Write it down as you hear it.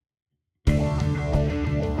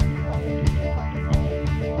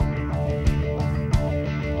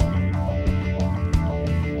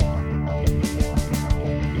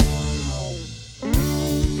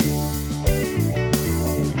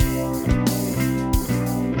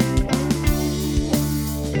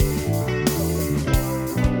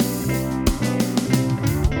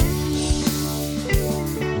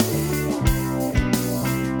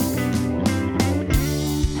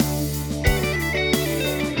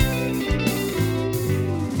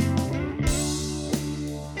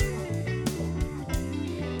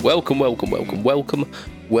Welcome.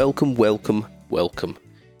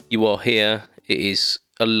 You are here. It is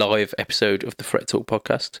a live episode of the Fret Talk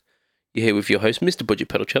podcast. You're here with your host, Mr. Budget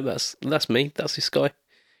Pedal Chap. That's me. That's this guy.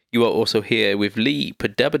 You are also here with Lee.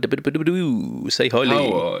 Say hi,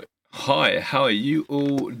 Lee. Hi. How are you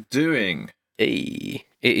all doing? Hey.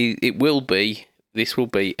 It will be. This will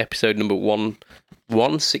be episode number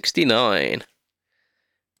 169.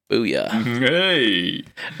 Booyah. Hey.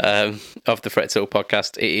 Of the Fret Talk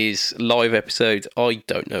podcast. It is live episode. I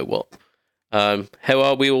don't know what. How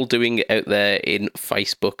are we all doing out there in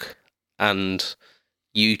Facebook and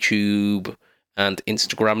YouTube and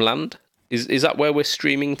Instagram land? Is that where we're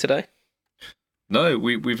streaming today? No,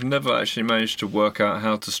 we've never actually managed to work out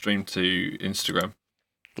how to stream to Instagram.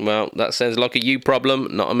 Well, that sounds like a you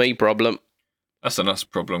problem, not a me problem. That's an us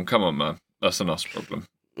problem. Come on, man. That's an us problem.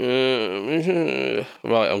 Right,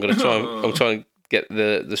 I'm gonna try. I'm trying to get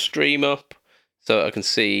the stream up so I can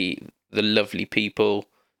see the lovely people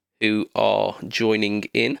who are joining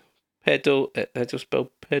in. Pedal. How do you spell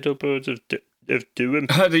pedal boards of doom?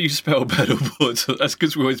 How do you spell pedal boards? That's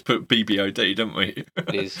because we always put BBOD, don't we?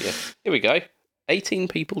 It is. Yeah. Here we go. 18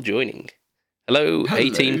 people joining. Hello.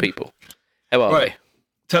 18 people. How are they?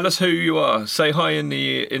 Tell us who you are. Say hi in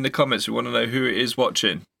the comments. We want to know who it is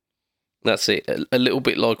watching. That's it. A little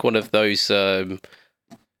bit like one of those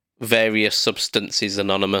various substances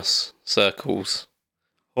anonymous circles.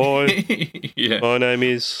 Hi, yeah. My name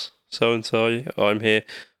is so and so. I'm here.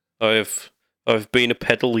 I've been a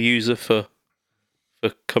pedal user for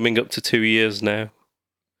coming up to 2 years now.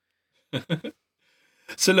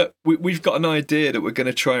 So look, we've got an idea that we're going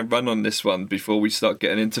to try and run on this one before we start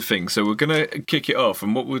getting into things. So we're going to kick it off,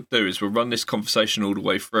 and what we'll do is we'll run this conversation all the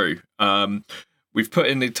way through. We've put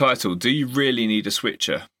in the title, do you really need a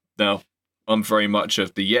switcher? Now, I'm very much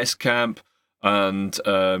of the yes camp, and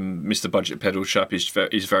Mr. Budget Pedal Chap is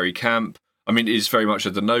very camp. I mean, is very much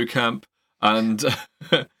of the no camp. And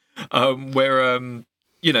we're,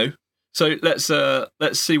 so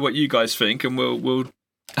let's see what you guys think, and we'll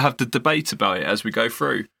have the debate about it as we go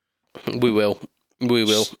through. We will.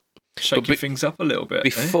 Shaking things up a little bit.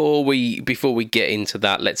 Before we get into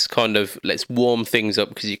that, let's warm things up,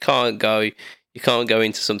 because you can't go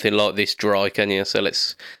into something like this dry, can you? So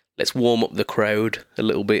let's warm up the crowd a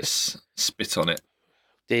little bit. Spit on it.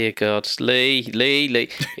 Dear God, Lee.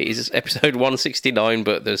 It is episode 169,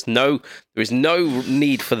 but there is no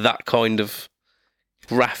need for that kind of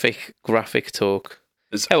graphic talk.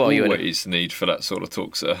 There's How are you? Always need for that sort of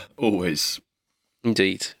talk, sir. Always.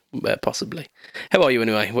 Indeed, possibly. How are you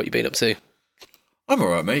anyway? What you been up to? I'm all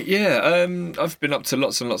right, mate. Yeah, I've been up to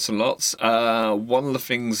lots and lots and lots. One of the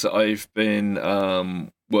things that I've been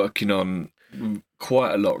working on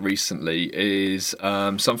quite a lot recently is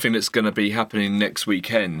something that's going to be happening next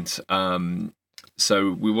weekend.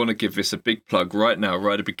 So we want to give this a big plug right now,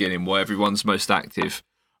 right at the beginning, while everyone's most active.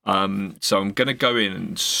 So I'm going to go in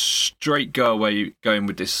and straight going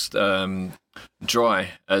with this dry,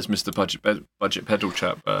 as Mr. Budget Pedal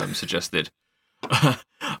Chap suggested.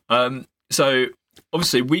 So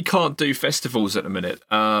obviously we can't do festivals at the minute.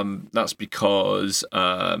 That's because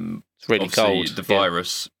it's really cold. The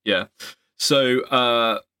virus. Yeah.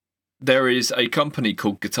 So there is a company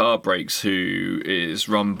called Guitar Breaks, who is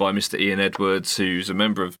run by Mr. Ian Edwards, who's a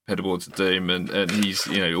member of Pedalboards of Doom, and he's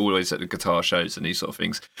always at the guitar shows and these sort of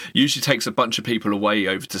things. Usually takes a bunch of people away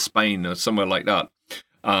over to Spain or somewhere like that,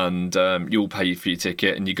 and you'll pay for your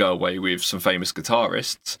ticket and you go away with some famous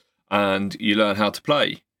guitarists and you learn how to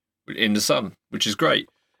play in the sun, which is great.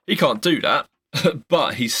 He can't do that,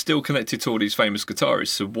 but he's still connected to all these famous guitarists.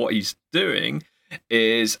 So what he's doing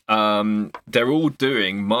is they're all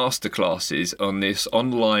doing masterclasses on this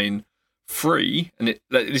online free, and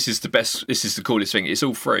this is the coolest thing, it's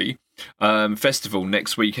all free, festival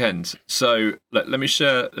next weekend. So let me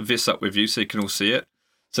share this up with you so you can all see it.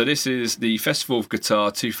 So this is the Festival of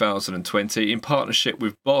Guitar 2020 in partnership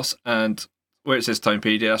with Boss, and where it says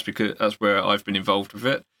Tonepedia, that's because that's where I've been involved with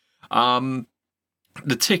it. The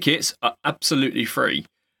tickets are absolutely free,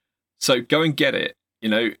 so go and get it.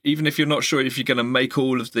 Even if you're not sure if you're going to make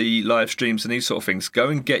all of the live streams and these sort of things, go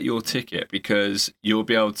and get your ticket, because you'll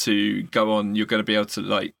be able to go on. You're going to be able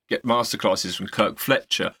to get masterclasses from Kirk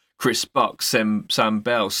Fletcher, Chris Buck, Sam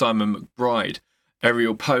Bell, Simon McBride,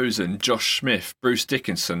 Ariel Posen, Josh Smith, Bruce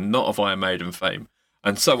Dickinson, not of Iron Maiden fame,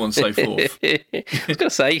 and so on and so forth. I was going to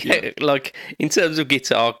say, in terms of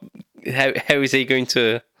guitar, how is he going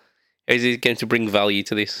to bring value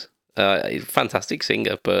to this? Fantastic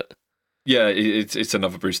singer, but Yeah, it's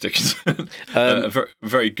another Bruce Dickinson.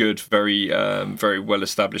 Very good, very well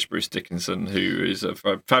established Bruce Dickinson, who is a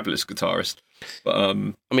fabulous guitarist. But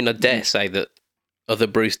I mean, I dare say that other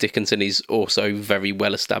Bruce Dickinson is also very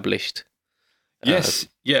well established. Yes,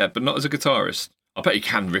 yeah, but not as a guitarist. I bet he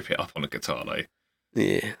can rip it up on a guitar, though.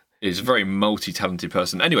 Yeah. He's a very multi-talented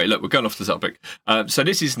person. Anyway, look, we're going off the topic. So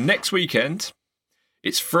this is next weekend.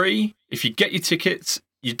 It's free. If you get your tickets,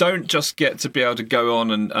 you don't just get to be able to go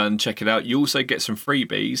on and check it out. You also get some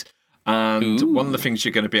freebies. And one of the things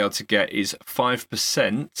you're going to be able to get is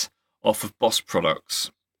 5% off of Boss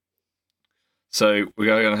products. So we're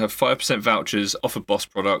going to have 5% vouchers off of Boss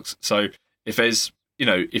products. So if there's,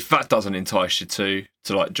 if that doesn't entice you to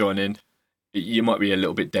like join in, you might be a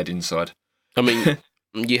little bit dead inside. I mean,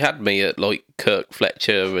 you had me at like Kirk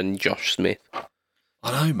Fletcher and Josh Smith.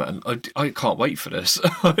 I know, man. I can't wait for this.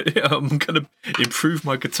 I'm going to improve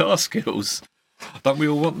my guitar skills. Don't we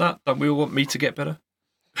all want that? Don't we all want me to get better?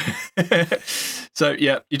 So,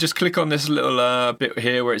 yeah, you just click on this little bit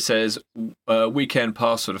here where it says weekend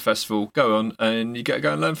pass for the festival. Go on and you get to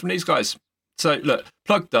go and learn from these guys. So, look,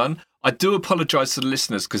 plug done. I do apologise to the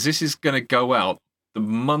listeners because this is going to go out the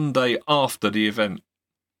Monday after the event.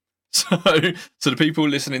 So the people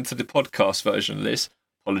listening to the podcast version of this,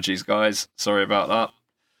 apologies, guys. Sorry about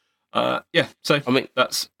that. Yeah, so I mean,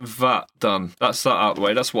 that's that done. That's that out of the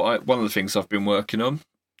way. That's one of the things I've been working on.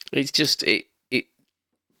 It's just it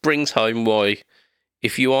brings home why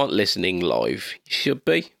if you aren't listening live, you should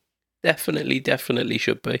be. Definitely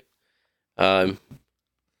should be.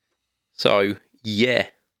 So yeah.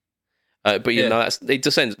 But it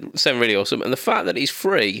does sound really awesome, and the fact that it's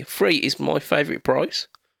free is my favourite price.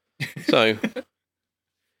 So,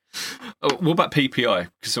 what about PPI?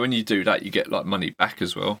 Because when you do that, you get like money back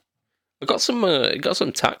as well. I got some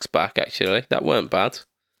tax back actually. That weren't bad.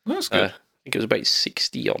 Well, that's good. I think it was about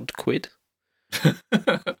 60 odd quid.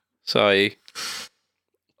 So, I've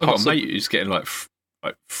got a mate who's getting like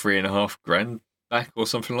 $3,500 back or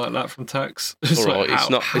something like that from tax. All right, it's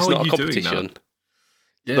not a competition.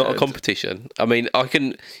 Yeah, not a competition. I mean, I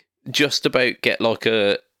can just about get like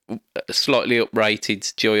a slightly uprated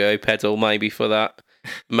Joyo pedal maybe for that.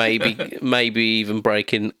 Maybe even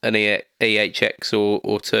breaking an EHX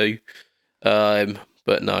or two.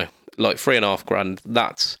 But no, like $3,500.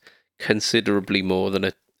 That's considerably more than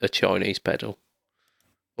a Chinese pedal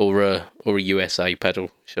or a USA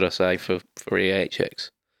pedal, should I say, for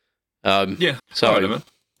EHX. Yeah. So. Right,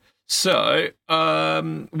 So,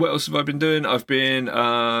 what else have I been doing? I've been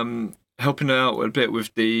helping out a bit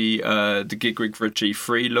with the Gig Rig for a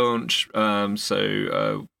G3 launch.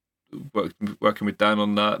 Working with Dan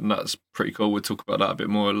on that, and that's pretty cool. We'll talk about that a bit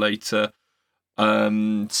more later.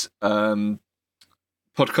 And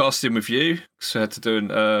podcasting with you, because I had to do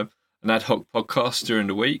an ad hoc podcast during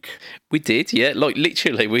the week. We did, yeah. Like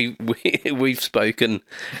literally, we've spoken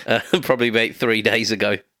probably about 3 days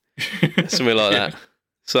ago, something like that.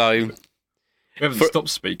 So we haven't stopped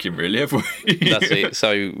speaking, really, have we? That's it.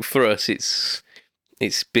 So for us, it's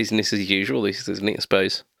business as usual. This isn't it? I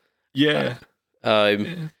suppose. Yeah.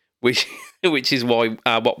 Which is why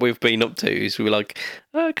what we've been up to is we're like,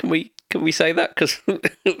 can we say that because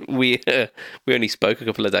we only spoke a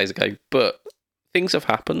couple of days ago, but things have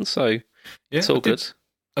happened, so it's all good.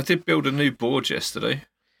 I did build a new board yesterday.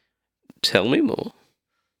 Tell me more.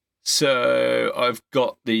 So I've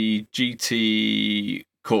got the GT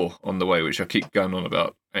Core on the way, which I keep going on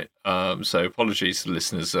about. So apologies to the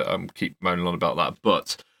listeners that I keep moaning on about that,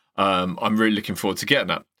 but I'm really looking forward to getting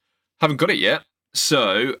that. Haven't got it yet,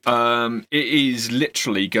 so it is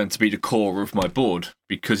literally going to be the core of my board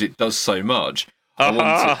because it does so much.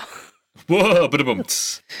 Whoa,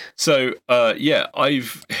 ba-da-bumps. So yeah, I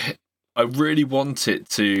really want it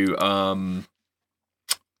to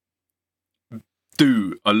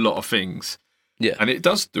do a lot of things. Yeah. And it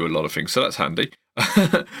does do a lot of things, so that's handy.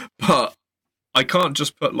 But I can't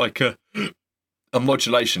just put like a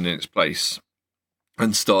modulation in its place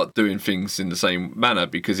and start doing things in the same manner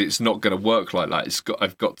because it's not going to work like that.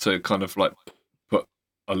 I've got to kind of like put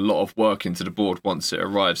a lot of work into the board once it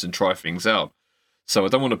arrives and try things out. So I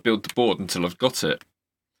don't want to build the board until I've got it.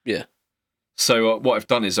 Yeah. So what I've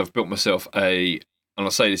done is I've built myself and I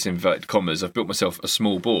say this in inverted commas, I've built myself a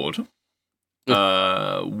small board.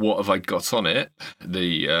 What have I got on it?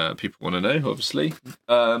 The people want to know, obviously.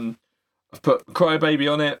 I've put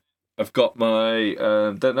Crybaby on it. I've got my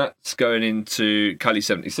that's going into Kali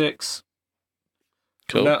 76.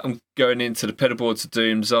 Cool. Now I'm going into the pedalboards of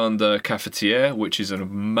Doom Zander Cafetiere, which is an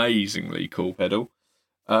amazingly cool pedal.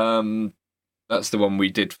 That's the one we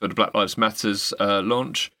did for the Black Lives Matters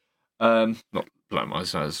launch. Not Black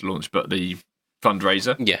Lives Matters launch, but the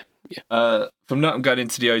fundraiser. Yeah. From that, I'm going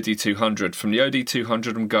into the OD200. From the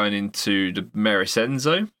OD200, I'm going into the Meris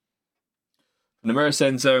Enzo. From the Meris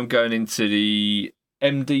Enzo, I'm going into the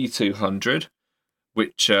MD200,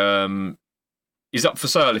 which is up for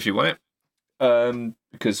sale if you want it.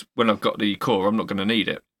 Because when I've got the core, I'm not going to need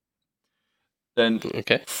it. Then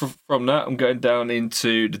Okay. from that, I'm going down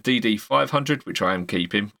into the DD500, which I am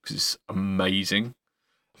keeping because it's amazing.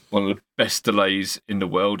 One of the best delays in the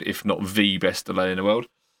world, if not the best delay in the world.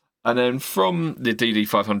 And then from the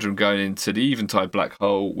DD500, I'm going into the Eventide Black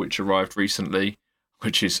Hole, which arrived recently,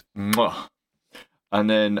 which is mwah. And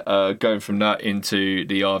then going from that into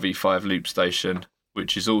the RV5 Loop Station,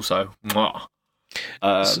 which is also mwah.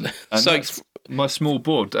 And that's my small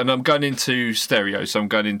board. And I'm going into stereo, so I'm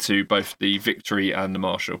going into both the Victory and the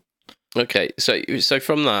Marshall. Okay, so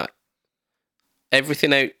from that,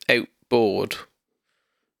 everything outboard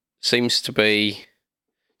seems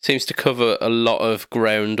to cover a lot of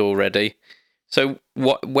ground already. So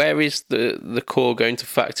where is the core going to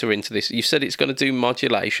factor into this? You said it's going to do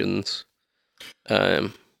modulations.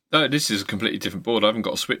 No, this is a completely different board. I haven't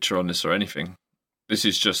got a switcher on this or anything. This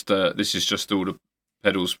is just all the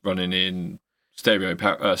pedals running in stereo,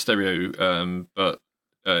 but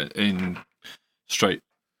in straight.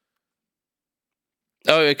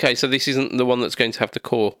 Oh, okay. So this isn't the one that's going to have the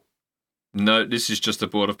core. No, this is just a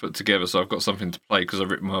board I've put together, so I've got something to play because I've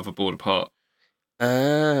ripped my other board apart.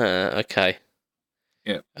 Ah, okay.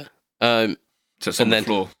 Yeah. So it's on the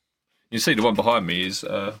floor. You see the one behind me is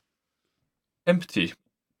empty.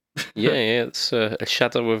 Yeah, it's a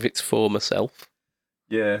shadow of its former self.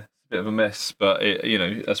 Yeah, it's a bit of a mess, but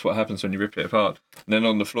that's what happens when you rip it apart. And then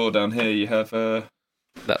on the floor down here, you have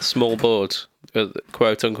that small board,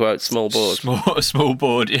 quote unquote small board. Small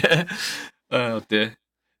board, yeah. Oh dear.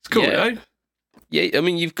 It's cool, yeah. Yeah, I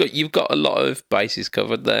mean you've got a lot of bases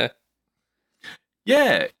covered there.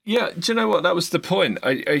 Yeah. Do you know what? That was the point.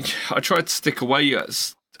 I tried to stick away.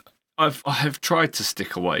 I have tried to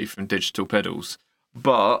stick away from digital pedals,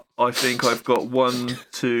 but I think I've got 1,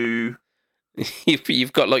 2.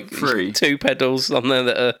 You've got like 3 2 pedals on there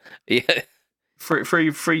that are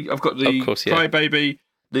Three. I've got the Crybaby,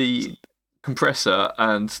 the compressor,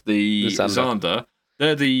 and the Xander.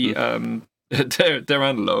 They're the they're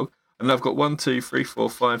analog. And I've got 1, 2, 3, 4,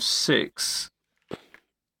 5, 6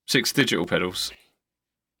 digital pedals.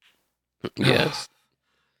 Yes.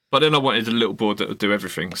 But then I wanted a little board that would do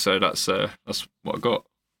everything, so that's what I got.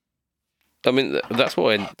 I mean, that's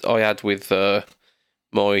what I had with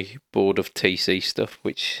my board of TC stuff,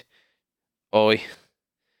 which I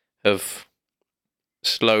have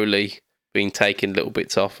slowly been taking little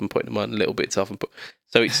bits off and putting them on little bits off,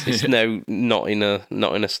 so it's now not in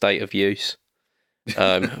a state of use.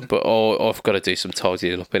 But I've got to do some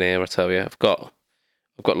tidying up in here. I tell you, I've got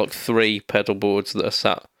like 3 pedal boards that are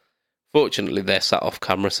sat. Fortunately, they're sat off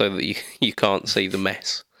camera so that you can't see the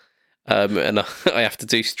mess. And I have to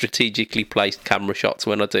do strategically placed camera shots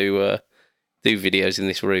when I do videos in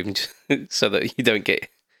this room, so that you don't get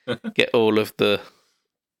all of the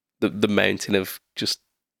mountain of just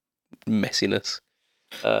messiness.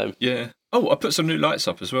 Yeah. Oh, I put some new lights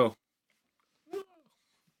up as well.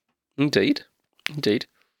 Indeed.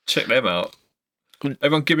 Check them out.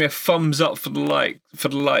 Everyone, give me a thumbs up for the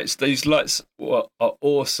lights. These lights are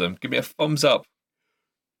awesome. Give me a thumbs up.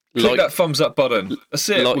 Click that thumbs up button. That's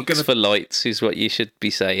it. Likes for lights is what you should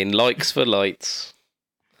be saying. Likes for lights.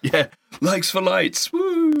 Yeah, likes for lights.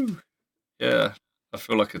 Woo! Yeah, I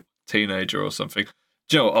feel like a teenager or something.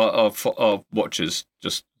 Do you know, our watches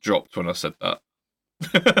just dropped when I said that.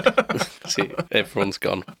 See, everyone's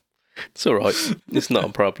gone. It's all right. It's not a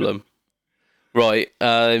problem. Right. What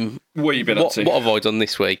have you been up to? What have I done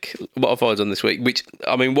this week? What have I done this week?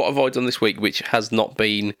 Which has not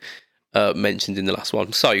been mentioned in the last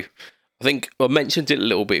one? So, I think I mentioned it a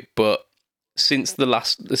little bit, but since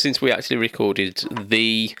we actually recorded,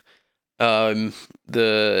 the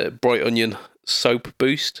Bright Onion soap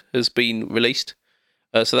boost has been released.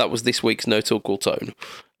 So that was this week's No Talk All Tone,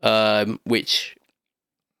 which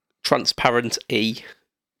transparent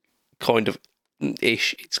kind of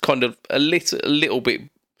ish. It's kind of a little bit.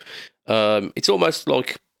 It's almost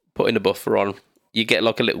like putting a buffer on. You get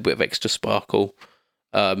like a little bit of extra sparkle,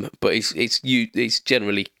 but it's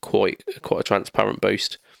generally quite a transparent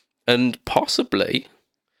boost, and possibly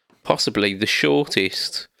the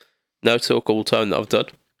shortest No Talk All Tone that I've done.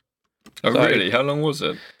 Oh, so, really? How long was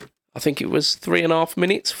it? I think it was 3.5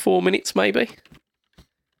 minutes, 4 minutes maybe.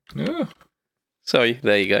 Yeah. So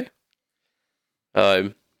there you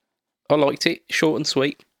go. I liked it, short and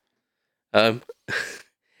sweet. I've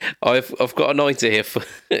got an idea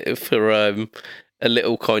for a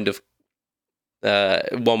little kind of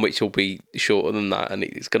one which will be shorter than that, and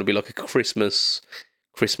it's going to be like a Christmas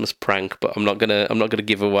prank. But I'm not gonna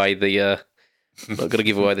give away the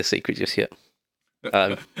secret just yet.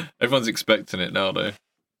 Everyone's expecting it now, though.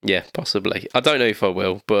 Yeah, possibly. I don't know if I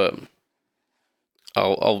will, but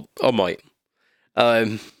I might.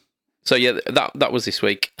 So yeah, that was this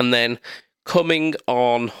week, and then coming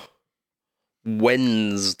on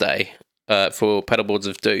Wednesday for Pedalboards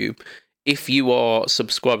of Doom. If you are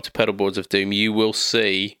subscribed to Pedalboards of Doom, you will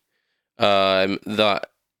see that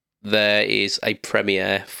there is a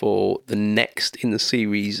premiere for the next in the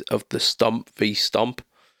series of the Stomp v Stomp,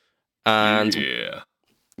 and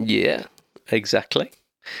yeah, exactly.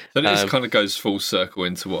 So this kind of goes full circle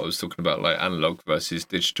into what I was talking about, like analog versus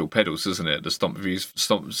digital pedals, isn't it? The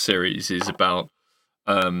Stomp series is about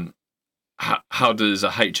how does a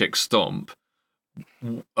HX Stomp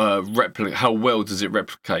replicate? How well does it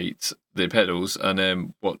replicate the pedals? And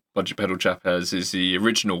then what Budget Pedal Chap has is the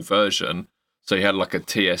original version. So you had like a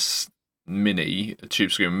TS Mini, a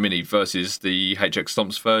Tube Screamer Mini, versus the HX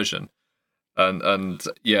Stomps version. And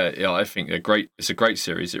yeah, I think it's a great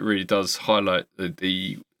series. It really does highlight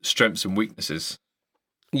the strengths and weaknesses.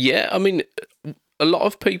 Yeah, I mean, a lot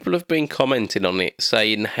of people have been commenting on it,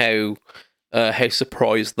 saying how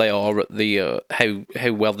surprised they are at the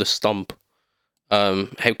how well the Stomp,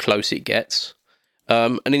 how close it gets.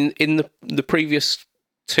 And in the previous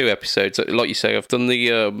 2 episodes, like you say, I've done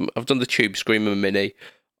the Tube Screamer Mini.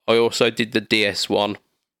 I also did the DS one.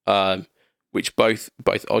 Which both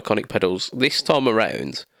iconic pedals. This time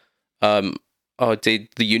around, I did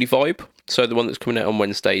the Univibe. So the one that's coming out on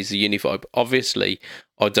Wednesday is the Univibe. Obviously,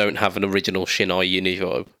 I don't have an original Shinai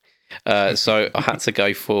Univibe, so I had to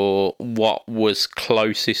go for what was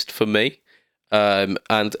closest for me, and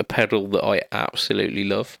a pedal that I absolutely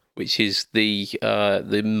love, which is the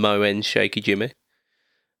Moen Shaky Jimmy,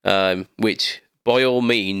 which by all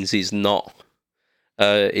means is not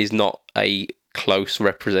a close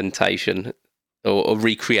representation or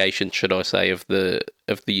recreation, should I say, of the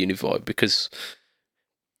Univibe, because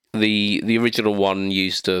the original one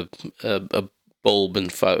used a bulb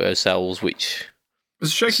and photo cells, which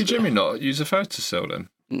was Shaky Jimmy not use a photo cell then?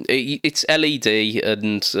 It's LED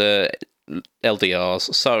and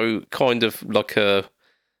LDRs, so kind of like a.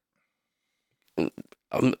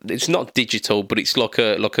 It's not digital, but it's like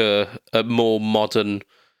a more modern,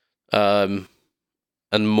 and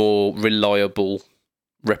more reliable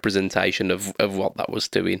representation of what that was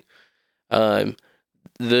doing.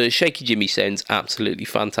 The Shaky Jimmy sounds absolutely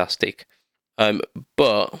fantastic,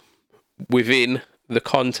 but within the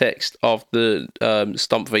context of the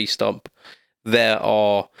Stomp v Stomp,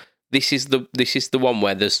 this is the one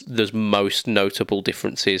where there's most notable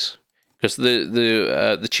differences, because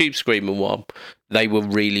the Tube Screamer one, they were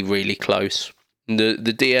really, really close. The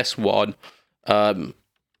DS one, I'd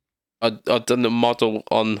done the model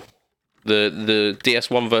on the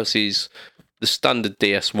DS1 versus the standard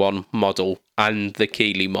DS1 model and the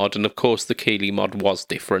Keeley mod, and of course the Keeley mod was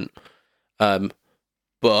different,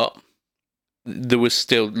 but there was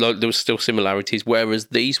still similarities. Whereas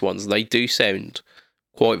these ones, they do sound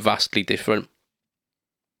quite vastly different.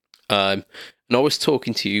 And I was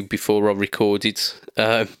talking to you before I recorded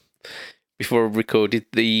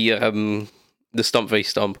the Stomp v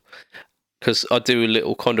Stomp, because I do a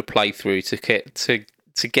little kind of playthrough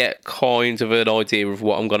to get kind of an idea of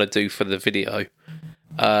what I'm going to do for the video.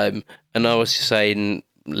 And I was just saying,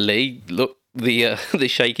 Lee, look, the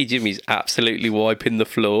Shaky Jimmy's absolutely wiping the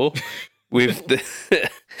floor with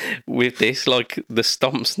with this. Like, the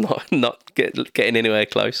Stomp's not getting anywhere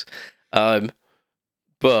close.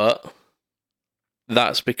 But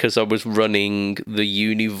that's because I was running the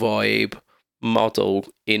Univibe model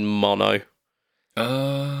in mono.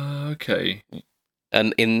 Okay.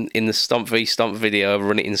 And in the Stomp v Stomp video, I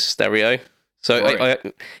run it in stereo. So right.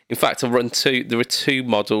 In fact, I run two. There are 2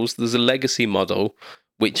 models. There's a legacy model,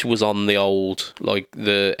 which was on the old, like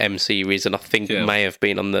the M series, and I think it may have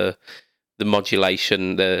been on the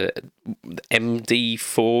modulation, the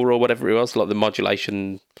MD4 or whatever it was, like the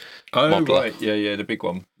modulation. Oh, model. Right, yeah, the big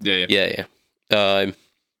one. Yeah. And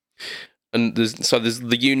there's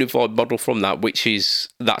the Univibe model from that,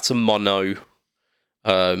 that's a mono.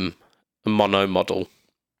 A mono model,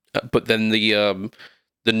 but then the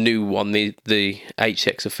new one, the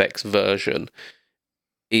HXFX version,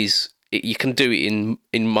 you can do it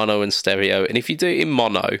in mono and stereo, and if you do it in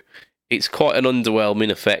mono, it's quite an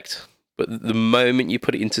underwhelming effect. But the moment you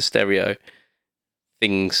put it into stereo,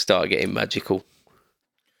 things start getting magical.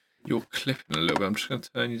 You're clipping a little bit. I'm just going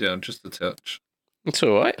to turn you down just a touch. It's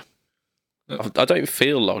all right. I don't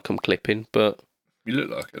feel like I'm clipping, but you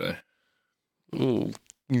look like it though. Ooh.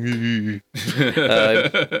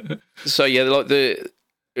 So yeah, like the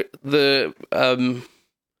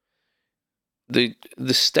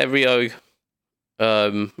stereo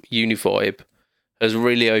Univibe has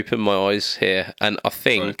really opened my eyes here, and I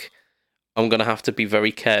think I'm going to have to be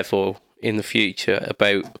very careful in the future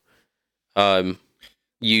about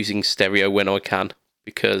using stereo when I can,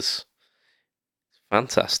 because it's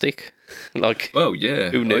fantastic. Like, well,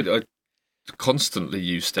 yeah, who knew? I constantly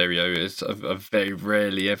use stereo. I very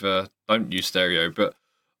rarely ever don't use stereo, but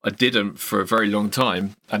I didn't for a very long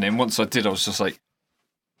time. And then once I did, I was just like,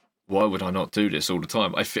 why would I not do this all the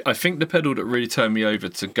time? I think the pedal that really turned me over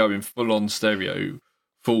to going full on stereo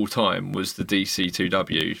full time was the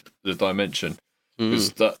DC2W, the Dimension,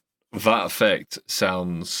 because that effect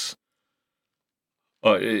sounds.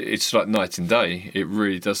 Oh, it's like night and day. It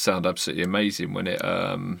really does sound absolutely amazing when it's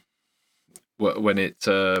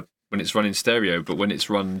running stereo, but when it's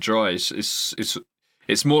run dry,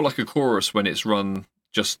 it's more like a chorus when it's run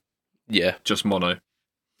just mono.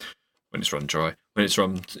 When it's run dry, when it's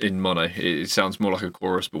run in mono, it sounds more like a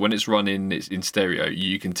chorus. But when it's run in stereo,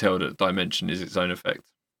 you can tell that Dimension is its own effect.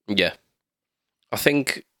 Yeah, I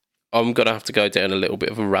think I'm gonna have to go down a little bit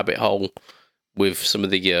of a rabbit hole with some of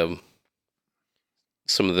the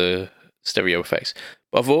stereo effects.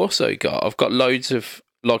 But I've got loads of,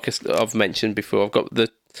 like I've mentioned before, I've got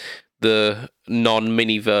the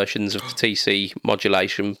non-mini versions of the TC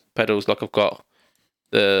modulation pedals. Like I've got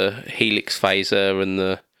the Helix phaser and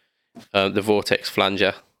the Vortex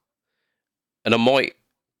flanger, and I might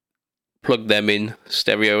plug them in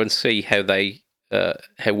stereo and see how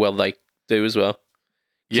well they do as well.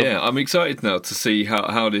 Yeah, I'm excited now to see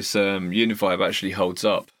how this Univibe actually holds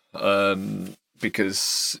up.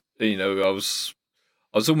 Because I was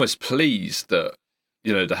almost pleased that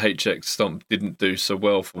the HX Stomp didn't do so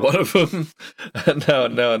well for one of them, and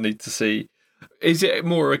now I need to see. Is it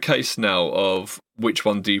more a case now of which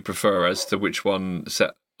one do you prefer as to which one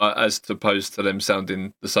as opposed to them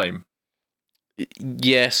sounding the same?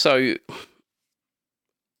 Yeah, so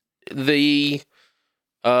the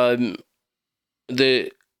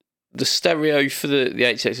stereo for the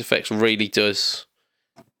HX Effects really does.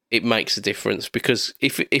 It makes a difference, because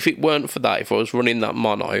if it weren't for that, if I was running that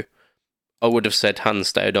mono, I would have said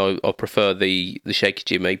hands down I prefer the Shaky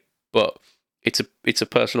Jimmy. But it's a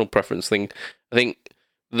personal preference thing. I think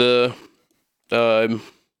the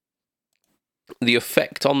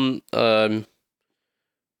effect on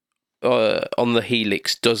the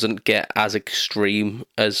Helix doesn't get as extreme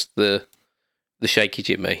as the Shaky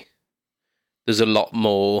Jimmy. There's a lot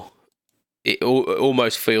more. It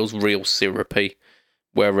almost feels real syrupy.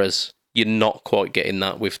 Whereas you're not quite getting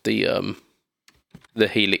that with the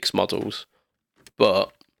Helix models,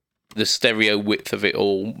 but the stereo width of it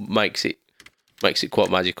all makes it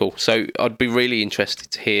quite magical. So I'd be really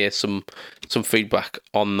interested to hear some feedback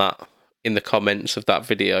on that in the comments of that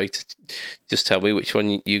video. To just tell me which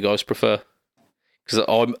one you guys prefer,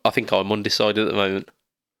 because I think I'm undecided at the moment.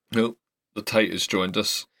 Nope, the Tate has joined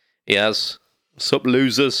us. He has. Sup,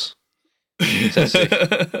 losers?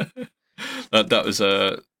 That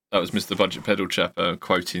was Mr. Budget Pedal Chap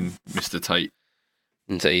quoting Mr. Tate.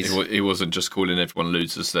 Indeed. He wasn't just calling everyone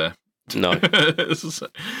losers there. No.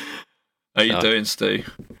 How you doing, Stu?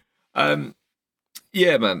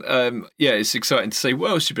 Yeah, man. Yeah, it's exciting to see.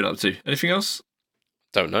 What else you been up to? Anything else?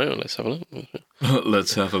 Don't know. Let's have a look.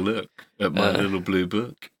 Let's have a look at my little blue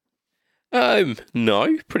book.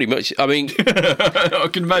 No, pretty much. I mean, I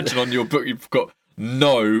can imagine on your book you've got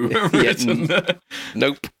no written there.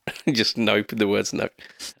 Nope. Just nope. The words no.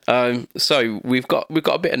 So we've got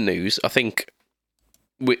a bit of news. I think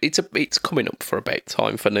it's coming up for about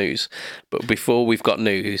time for news. But before we've got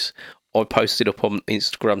news, I posted up on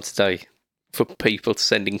Instagram today for people to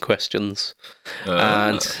send in questions,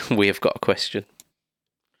 and we have got a question.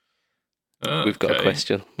 We've got a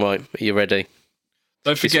question. Right, are you ready?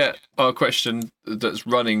 Don't forget our question that's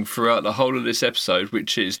running throughout the whole of this episode,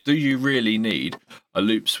 which is, do you really need a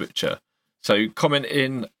loop switcher? So comment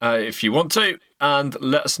in if you want to, and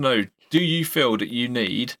let us know, do you feel that you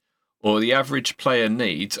need, or the average player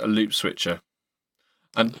needs, a loop switcher?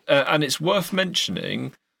 And it's worth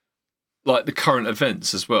mentioning, like, the current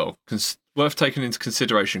events as well. Worth taking into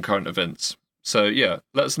consideration current events. So yeah,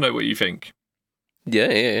 let us know what you think.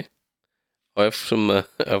 Yeah. I've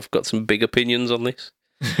got some big opinions on this,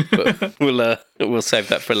 but we'll save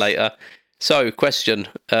that for later. So, question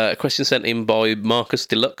sent in by Marcus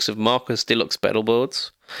Deluxe of Marcus Deluxe Pedal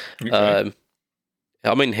Boards. Okay.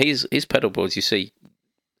 I mean, his pedal boards, you see,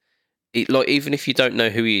 even if you don't know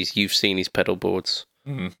who he is, you've seen his pedal boards,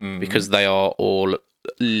 because they are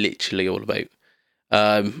literally all about.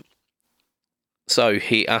 So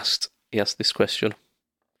he asked this question: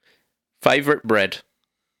 favorite bread.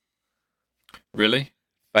 Really?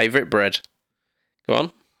 Favourite bread? Go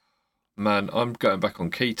on. man, I'm going back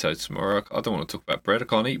on keto tomorrow. I don't want to talk about bread. I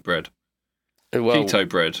can't eat bread. Well, Keto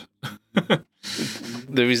bread.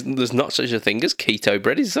 there's not such a thing as keto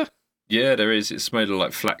bread, is there? Yeah, there is. It's made of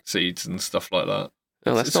like flax seeds and stuff like that.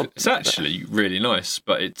 Oh, that's not. It's actually really nice,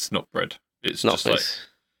 but it's not bread. It's Not just like nice.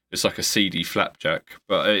 it's like a seedy flapjack,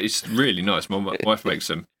 but it's really nice. My wife makes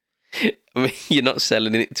them. I mean, you're not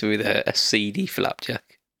selling it to with a seedy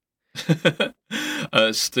flapjack.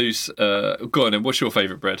 Stu's, go on then. What's your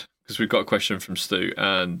favourite bread? Because we've got a question from Stu,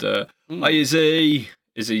 and Hmm. hi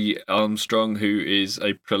Izzy Armstrong, who is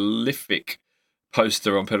a prolific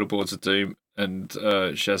poster on Pedalboards of Doom, and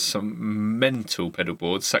she has some mental pedal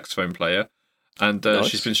boards, saxophone player, and Nice.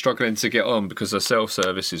 she's been struggling to get on because her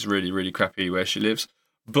self-service is really, really crappy where she lives.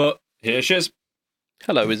 But here she is.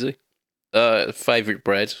 Hello, Izzy. Favourite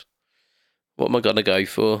bread? What am I gonna go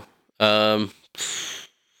for?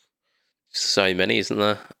 So many, isn't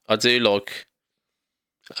there? I do like.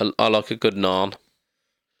 I like a good naan.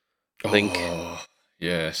 I think. Oh,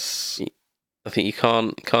 yes. I think you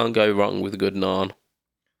can't go wrong with a good naan.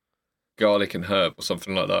 Garlic and herb or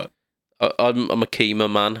something like that. I'm a keema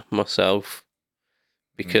man myself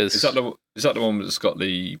because Is that the one that's got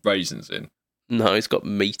the raisins in? no, it's got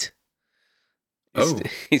meat. It's, Oh.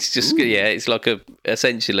 it's just Ooh. yeah, it's like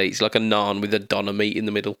essentially it's like a naan with a doner meat in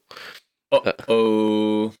the middle.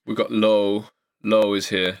 Oh, we've got Lo. Lo is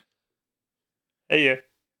here. Hey,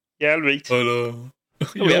 yeah, I'll eat. Hello.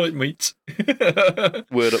 You yeah. like meat?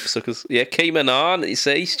 Word up, suckers. Yeah, keema naan. You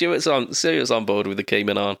see, Stuart's on board with the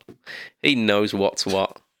keema naan. He knows what's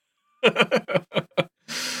what.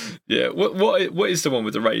 Yeah. What is the one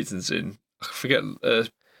with the raisins in? I forget. It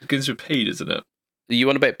begins with P, doesn't it? You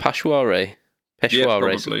want about Peshwari? Yeah,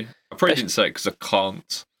 Peshwari. probably. I probably didn't say it because I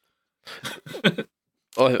can't.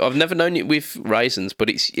 I've never known it with raisins, but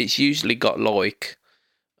it's usually got like,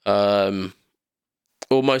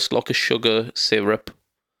 almost like a sugar syrup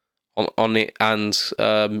on it and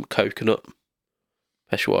coconut.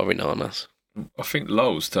 Peshwari nanas. I think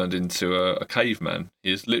Lowell's turned into a caveman.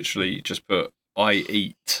 He's literally just put "I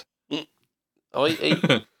eat." I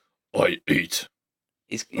eat. I eat.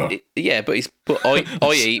 Yeah, but he's put I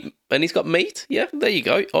eat, and he's got meat. Yeah, there you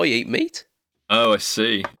go. I eat meat. Oh, I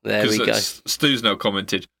see. There we go. Stu's now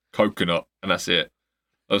commented coconut, and that's it.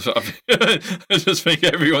 I just think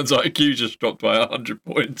everyone's IQ just dropped by 100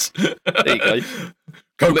 points. There you go.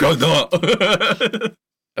 Coconut.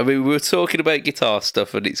 I mean, we were talking about guitar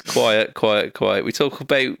stuff, and it's quiet. We talk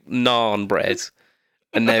about naan bread,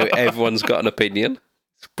 and now everyone's got an opinion.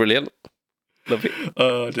 It's brilliant. Love it.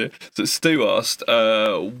 Oh dear. So Stu asked,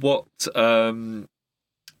 what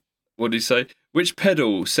did he say? Which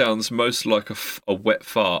pedal sounds most like a wet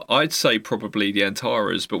fart? I'd say probably the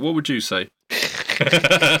Antaras, but what would you say?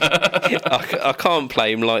 I can't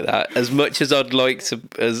play him like that. As much as I'd like to,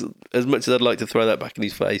 as much as I'd like to throw that back in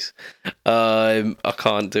his face, I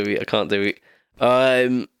can't do it.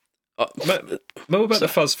 What about the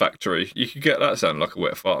Fuzz Factory? You could get that sounding like a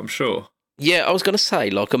wet fart, I'm sure. Yeah, I was gonna say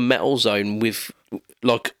like a Metal Zone with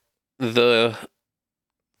like the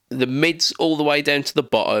mids all the way down to the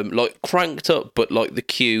bottom, like cranked up, but like the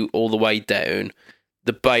Q all the way down,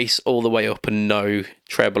 the bass all the way up, and no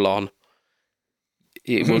treble on.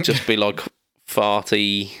 It will just be like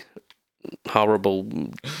farty, horrible,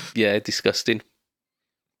 yeah, disgusting.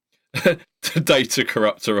 The data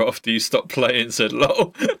corrupter after you stopped playing said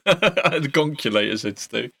lol. The gonculator said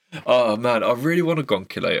Stu. Oh man, I really want a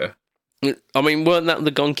gonculator. I mean, weren't that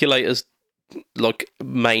the gonculator's like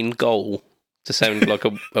main goal to sound like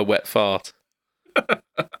a wet fart?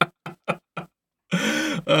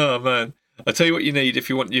 Oh man, I tell you what you need if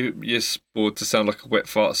you want your board to sound like a wet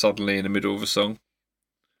fart suddenly in the middle of a song.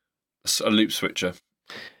 A loop switcher.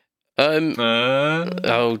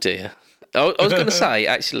 Oh dear. I was going to say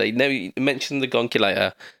actually. Now you mentioned the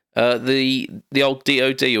gonculator, the old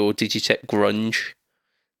DOD or Digitech Grunge,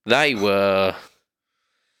 they were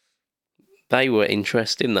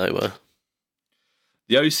interesting. They were.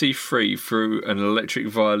 The OC3 through an electric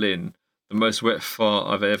violin, the most wet fart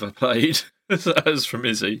I've ever played. That's from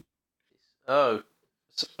Izzy. Oh,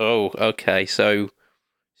 okay. So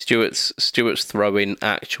Stuart's throwing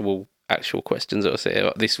actual questions at us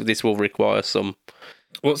here. This will require some.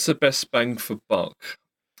 What's the best bang for buck?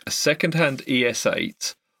 A second-hand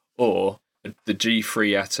ES8 or the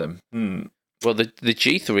G3 Atom? Well, the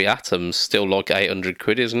G3 Atom's still like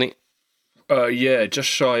 £800, isn't it? Yeah, just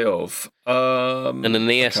shy of. And an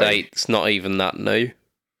ES8's not even that new.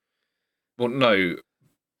 Well, no,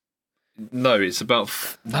 it's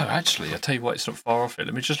about. No, actually, I tell you what, it's not far off it.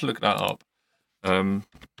 Let me just look that up.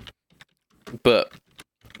 But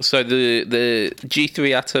so the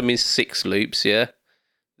G3 Atom is 6 loops, yeah.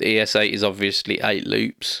 The ES8 is obviously 8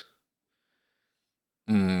 loops.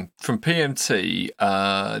 From PMT,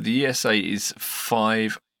 the ES8 is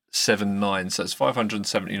 579, so it's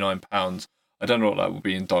 £579. I don't know what that will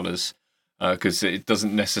be in dollars, because it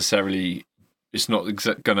doesn't necessarily. It's not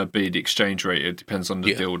going to be the exchange rate. It depends on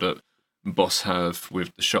the deal that Boss have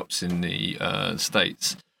with the shops in the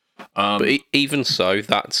States. But even so,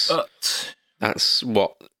 that's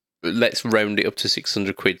what. Let's round it up to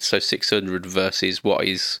 600 quid. So 600 versus it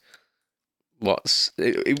was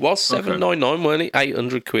 799, weren't it?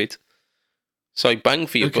 800 quid. So bang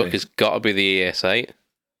for your buck has got to be the ES8.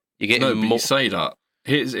 You're getting more. You say that.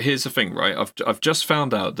 Here's the thing, right? I've just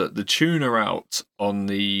found out that the tuner out on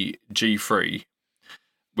the G3,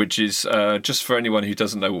 which is just for anyone who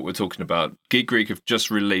doesn't know what we're talking about, Gig have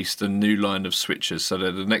just released a new line of switches, so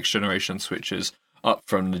they're the next generation switches up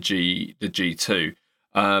from the G2.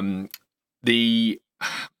 The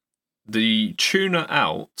tuner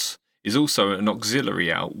out is also an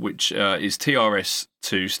auxiliary out, which is TRS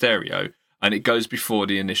to stereo, and it goes before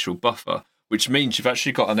the initial buffer, which means you've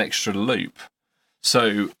actually got an extra loop.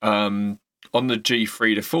 So on the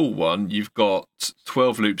G3, the full one, you've got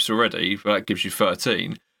 12 loops already, but that gives you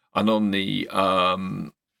 13. And on the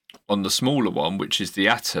smaller one, which is the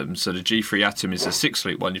Atom, so the G3 Atom is a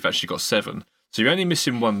 6-loop one, you've actually got 7. So you're only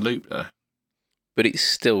missing 1 loop there. But it's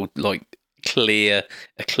still like a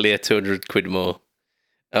clear 200 quid more.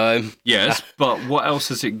 Yes, but what else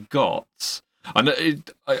has it got? I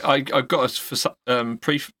got a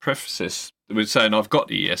preface with saying I've got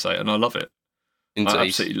the ES8 and I love it. Indeed. I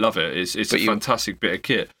absolutely love it. It's a fantastic bit of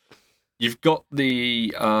kit. You've got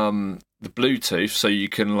the Bluetooth, so you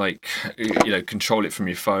can control it from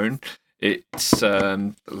your phone. It's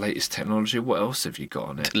the latest technology. What else have you got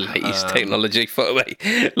on it? Latest technology for me.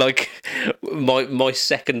 Like my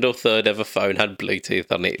second or third ever phone had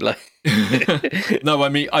Bluetooth on it. Like no, I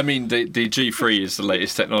mean the G3 is the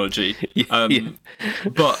latest technology.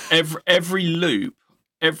 But every loop,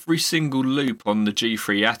 every single loop on the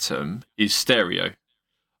G3 Atom is stereo.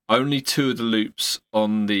 Only 2 of the loops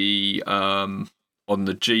on the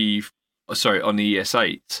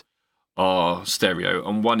ES8 are stereo,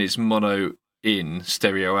 and 1 is mono in,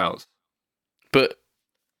 stereo out. But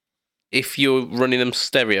if you're running them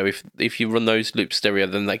stereo, if you run those loops stereo,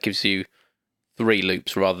 then that gives you 3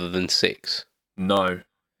 loops rather than 6. No,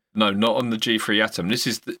 not on the G3 Atom.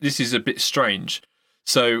 This is a bit strange.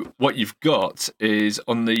 So what you've got is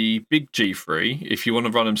on the big G3, if you want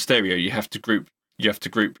to run them stereo, you have to group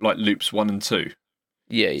like loops 1 and 2.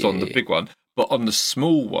 Yeah, on the big one. But on the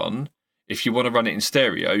small one, if you want to run it in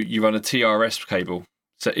stereo, you run a TRS cable.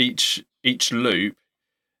 So each loop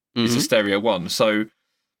is a stereo one. So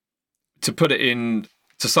to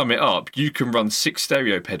sum it up, you can run 6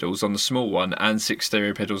 stereo pedals on the small one and 6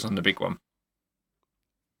 stereo pedals on the big one.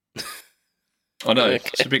 I know,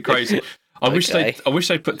 It's a bit crazy. I wish they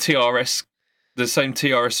put TRS, the same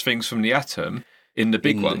TRS things from the Atom in the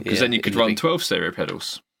big one, because then you could run 12 stereo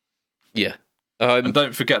pedals. Yeah. And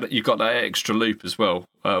don't forget that you've got that extra loop as well,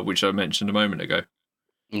 which I mentioned a moment ago.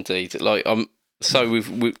 Indeed. Like so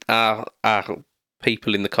with our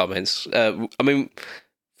people in the comments. I mean,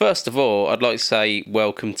 first of all, I'd like to say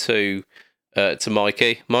welcome to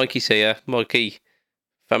Mikey. Mikey's here. Mikey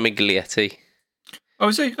Famiglietti. Oh,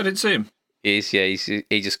 is he? I didn't see him. He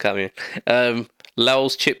just came in.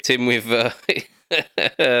 Lowell's chipped in with the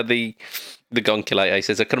Gonculator. He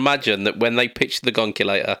says, I can imagine that when they pitched the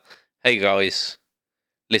Gonculator, hey guys,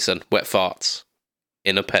 listen, wet farts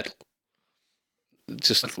in a pedal.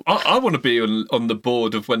 Just I want to be on the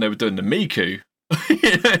board of when they were doing the Miku.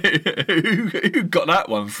 Who got that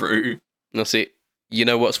one through? That's it. You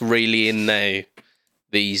know what's really in now?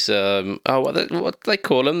 These what do they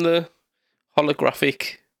call them? The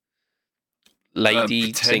holographic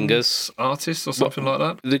lady singers, artists, or something like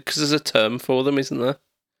that. Because there's a term for them, isn't there?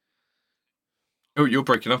 Oh, you're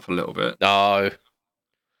breaking up a little bit. No.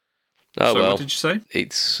 Oh, so well. What did you say?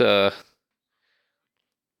 It's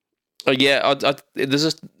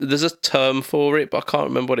there's a term for it, but I can't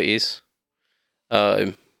remember what it is.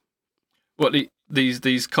 What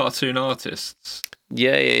these cartoon artists?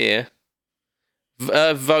 Yeah.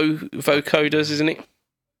 Vocoders, isn't it?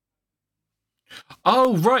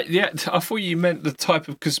 Oh, right. Yeah, I thought you meant the type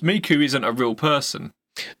of, because Miku isn't a real person.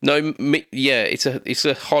 No, it's a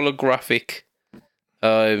holographic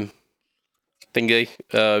thingy.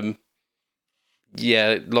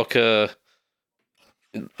 Like a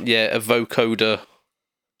vocoder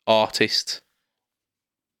artist.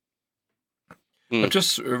 I've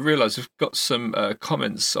just realised we've got some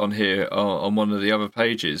comments on here on one of the other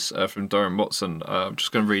pages from Darren Watson. I'm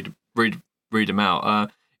just going to read them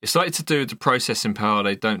out. It's like to do with the processing power.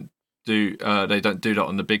 They don't do that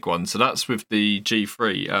on the big one. So that's with the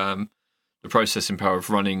G3. The processing power of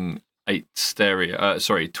running 12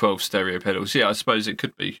 stereo pedals. Yeah, I suppose it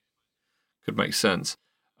could make sense.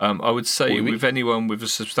 I would say with anyone with a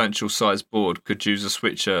substantial size board could use a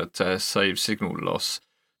switcher to save signal loss.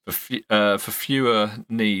 For fewer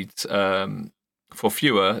need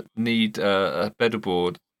a pedal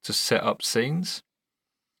board to set up scenes.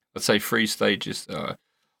 I'd say 3 stages.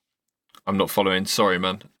 I'm not following. Sorry,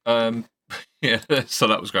 man. Yeah, so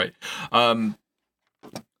that was great. I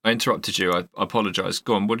interrupted you. I apologise.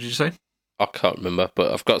 Go on. What did you say? I can't remember,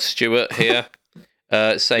 but I've got Stuart here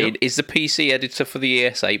saying, Is the PC editor for the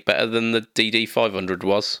ES8 better than the DD500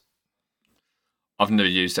 was? I've never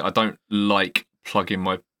used it. I don't like plugging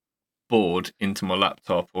my board into my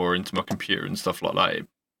laptop or into my computer and stuff like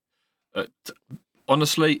that.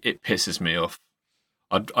 Honestly, it pisses me off.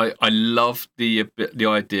 I love the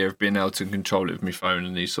idea of being able to control it with my phone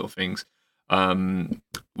and these sort of things,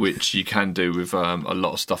 which you can do with a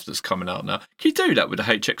lot of stuff that's coming out now. Can you do that with a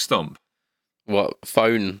HX Stomp? What,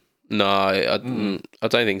 phone? No, I don't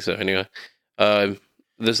think so. Anyway,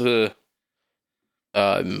 there's a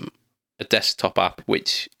desktop app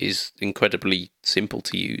which is incredibly simple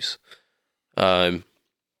to use.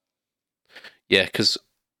 Because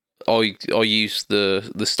I use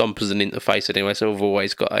the Stomp as an interface anyway, so I've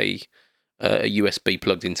always got a USB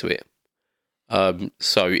plugged into it.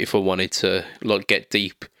 So if I wanted to get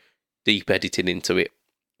deep editing into it,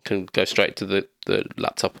 I can go straight to the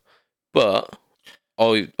laptop. But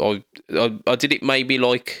I did it maybe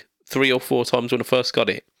 3 or 4 times when I first got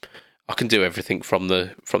it. I can do everything from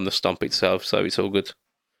the Stomp itself, so it's all good.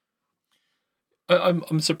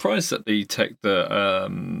 I'm surprised that the tech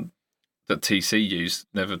that TC used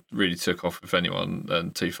never really took off with anyone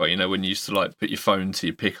and too far. When you used to put your phone to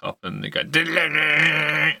your pickup and they go, and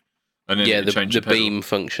then the beam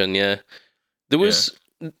function. Yeah, there was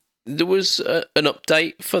an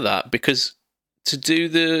update for that, because to do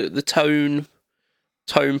the tone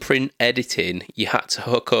print editing, you had to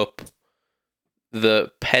hook up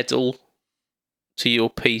the pedal to your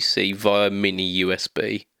PC via mini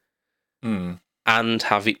USB and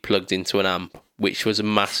have it plugged into an amp, which was a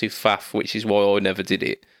massive faff, which is why I never did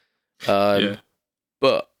it.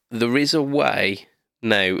 But there is a way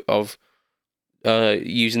now of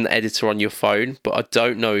using the editor on your phone, but I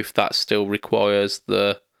don't know if that still requires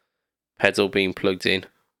the pedal being plugged in.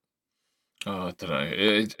 Oh, I don't know.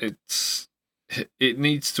 It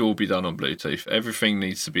needs to all be done on Bluetooth. Everything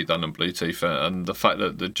needs to be done on Bluetooth, and the fact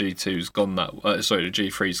that the G2's gone the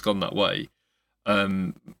G3's gone that way,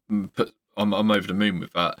 I'm over the moon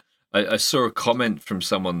with that. I saw a comment from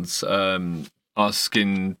someone's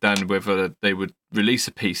asking Dan whether they would release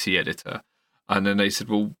a PC editor, and then they said,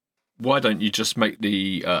 "Well, why don't you just make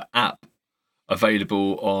the app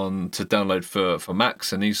available to download for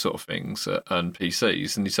Macs and these sort of things and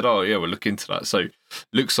PCs?" And he said, "Oh yeah, we'll look into that." So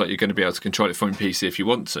looks like you're going to be able to control it from your PC if you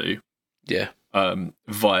want to,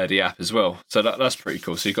 via the app as well. So that's pretty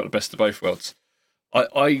cool. So you've got the best of both worlds.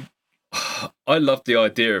 I love the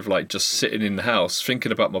idea of just sitting in the house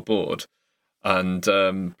thinking about my board and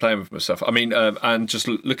playing with myself. I mean, and just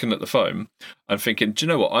looking at the phone and thinking, do you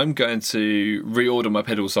know what? I'm going to reorder my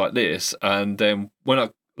pedals like this, and then when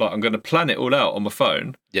I'm going to plan it all out on my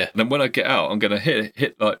phone. Yeah. And then when I get out, I'm going to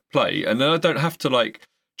hit play, and then I don't have to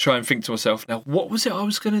try and think to myself, now what was it I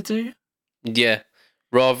was going to do? Yeah.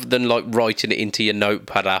 Rather than writing it into your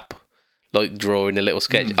notepad app, drawing a little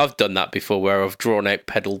sketch. I've done that before, where I've drawn out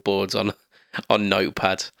pedal boards on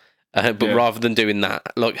Notepad. But rather than doing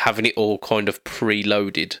that, having it all kind of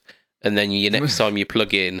preloaded, and then next time you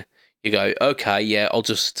plug in, you go, okay, yeah, I'll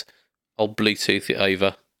Bluetooth it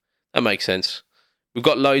over. That makes sense. We've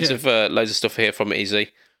got loads of stuff here from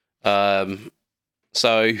Izzy. So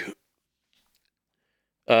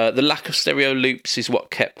the lack of stereo loops is what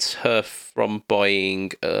kept her from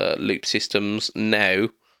buying loop systems. Now,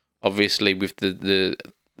 obviously, with the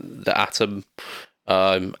Atom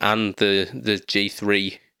and the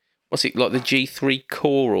G3. What's it, the G3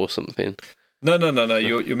 Core or something? No.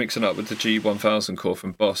 You're mixing up with the G1000 Core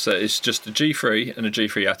from Boss. It's just a G3 and a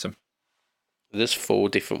G3 Atom. There's 4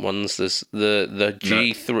 different ones. There's the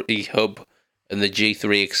G3 Hub and the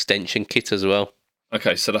G3 Extension Kit as well.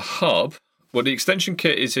 Okay, so the hub... Well, the extension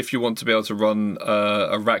kit is if you want to be able to run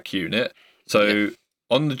a rack unit. So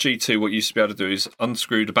on the G2, what you used to be able to do is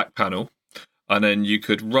unscrew the back panel, and then you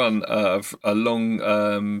could run a long,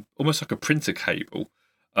 almost like a printer cable,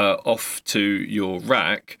 off to your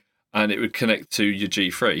rack, and it would connect to your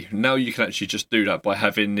G3. Now you can actually just do that by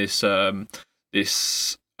having this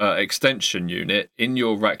extension unit in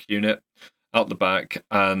your rack unit, out the back,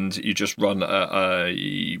 and you just run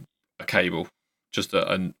a cable, just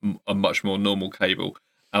a much more normal cable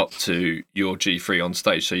out to your G3 on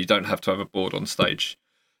stage, so you don't have to have a board on stage.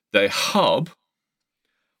 The hub,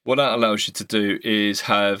 what that allows you to do is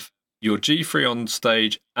have your G3 on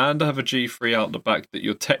stage and have a G3 out the back that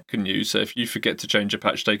your tech can use. So if you forget to change a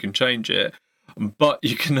patch, they can change it. But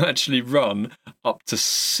you can actually run up to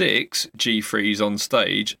 6 G3s on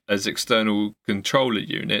stage as external controller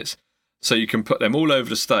units. So you can put them all over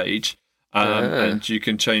the stage, and you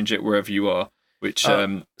can change it wherever you are, which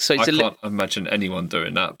so I can't imagine anyone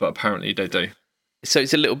doing that, but apparently they do. So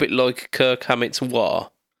it's a little bit like Kirk Hammett's Wah.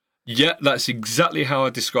 Yeah, that's exactly how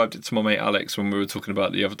I described it to my mate Alex when we were talking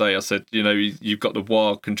about it the other day. I said, you've got the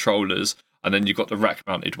Wah controllers, and then you've got the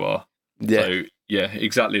rack-mounted Wah. Yeah. So, yeah,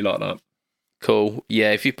 exactly like that. Cool.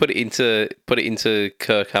 Yeah, if you put it into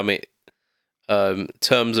Kirk Hammett,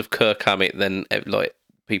 terms of Kirk Hammett, then like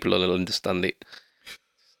people will understand it.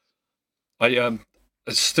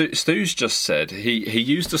 Stu's just said he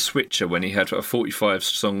used a switcher when he had a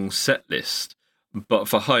 45-song set list, but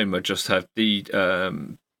for home I just have the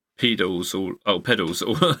pedals and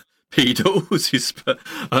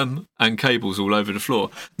cables all over the floor.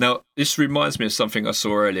 Now this reminds me of something I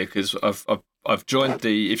saw earlier, because I've joined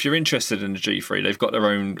if you're interested in the G3, they've got their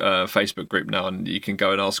own Facebook group now, and you can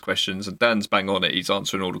go and ask questions, and Dan's bang on it. He's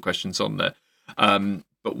answering all the questions on there.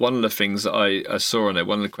 But one of the things that I saw on there,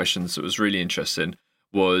 one of the questions that was really interesting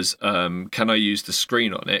was, can I use the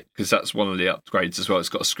screen on it? Because that's one of the upgrades as well. It's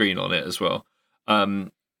got a screen on it as well.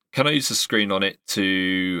 Can I use the screen on it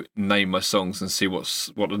to name my songs and see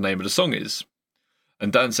what the name of the song is?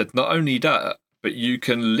 And Dan said, not only that, but you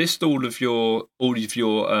can list all of your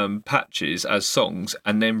patches as songs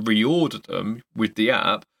and then reorder them with the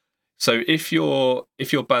app. So if your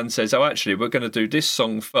band says, oh, actually, we're going to do this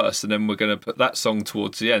song first and then we're going to put that song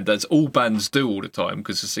towards the end, that's all bands do all the time,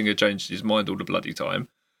 because the singer changes his mind all the bloody time.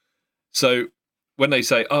 So when they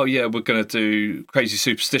say, oh, yeah, we're going to do Crazy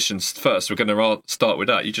Superstitions first, we're going to start with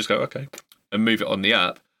that, you just go, okay, and move it on the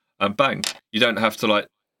app, and bang. You don't have to, like,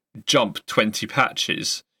 jump 20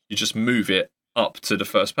 patches. You just move it up to the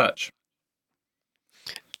first patch.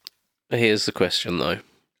 Here's the question, though.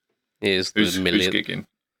 Here's who's gigging?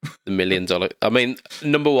 The $1 million. I mean,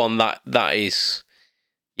 number one, that is,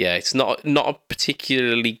 yeah, it's not a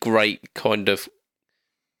particularly great kind of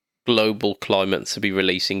global climate to be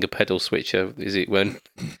releasing a pedal switcher, is it? When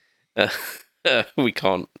we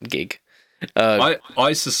can't gig.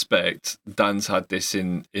 I suspect Dan's had this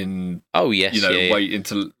in oh yes, waiting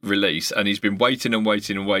to release, and he's been waiting and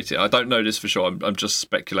waiting and waiting. I don't know this for sure. I'm just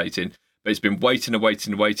speculating, but he's been waiting and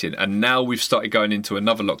waiting and waiting, and now we've started going into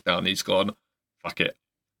another lockdown. He's gone, fuck it.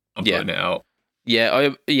 I'm putting it out.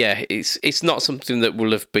 Yeah, it's not something that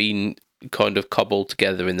will have been kind of cobbled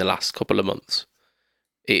together in the last couple of months.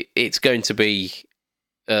 It's going to be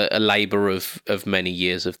a labour of many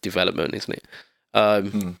years of development, isn't it?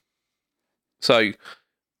 So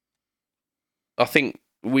I think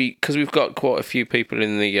because we've got quite a few people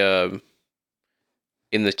in the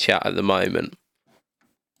chat at the moment,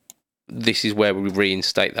 this is where we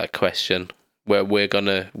reinstate that question, where we're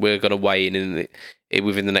gonna weigh in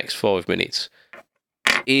within the next 5 minutes.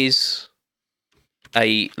 Is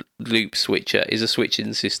a loop switcher, is a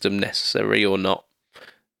switching system necessary or not?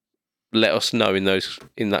 Let us know in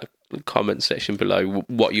that comment section below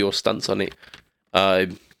what your stance on it.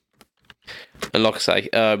 And like I say,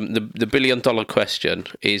 the $1 billion question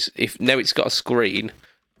is, if now it's got a screen,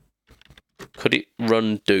 could it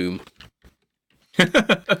run Doom? I'd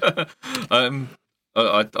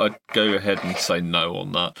go ahead and say no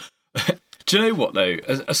on that. Do you know what, though?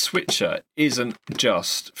 A switcher isn't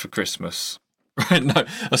just for Christmas. Right? No,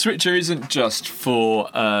 a switcher isn't just for,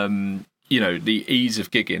 the ease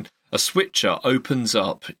of gigging. A switcher opens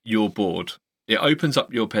up your board. It opens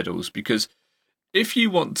up your pedals, because if you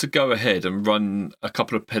want to go ahead and run a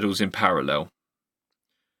couple of pedals in parallel,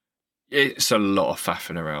 it's a lot of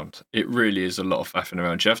faffing around. It really is a lot of faffing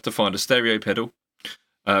around. You have to find a stereo pedal,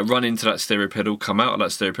 run into that stereo pedal, come out of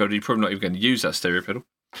that stereo pedal. You're probably not even going to use that stereo pedal.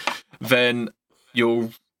 Then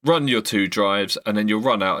you'll run your 2 drives, and then you'll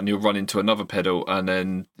run out and you'll run into another pedal, and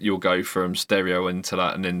then you'll go from stereo into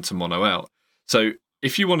that and then to mono out. So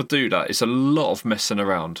if you want to do that, it's a lot of messing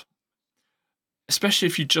around, especially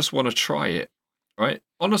if you just want to try it, right?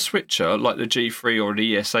 On a switcher like the G3 or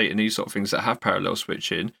the ES8 and these sort of things that have parallel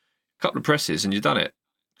switching, a couple of presses and you've done it.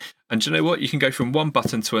 And do you know what? You can go from one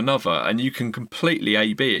button to another, and you can completely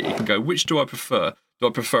A/B it. You can go, which do I prefer? Do I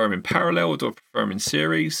prefer them in parallel, or do I prefer them in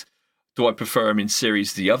series? Do I prefer them in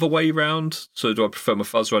series the other way round? So do I prefer my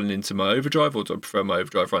fuzz running into my overdrive, or do I prefer my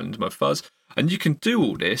overdrive running into my fuzz? And you can do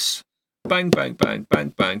all this bang, bang, bang, bang,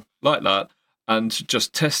 bang, like that, and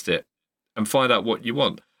just test it and find out what you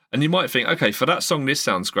want. And you might think, okay, for that song, this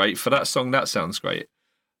sounds great. For that song, that sounds great.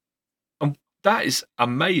 And that is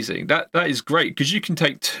amazing. That is great because you can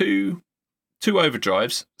take two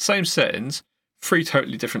overdrives, same settings, 3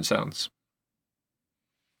 totally different sounds.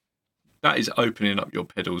 That is opening up your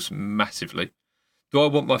pedals massively. Do I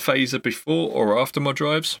want my phaser before or after my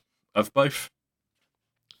drives? Of both.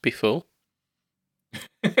 Before.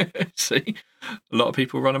 See, a lot of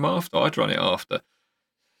people run them after. I'd run it after.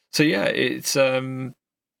 So yeah, it's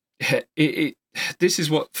this is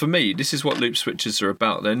what, for me, this is what loop switches are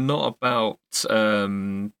about. They're not about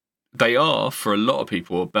they are for a lot of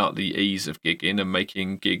people about the ease of gigging and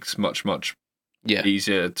making gigs much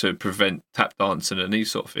easier to prevent tap dancing and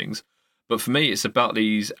these sort of things. But for me, it's about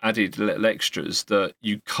these added little extras that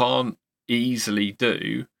you can't easily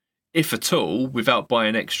do, if at all, without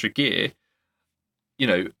buying extra gear. You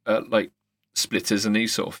know, like splitters and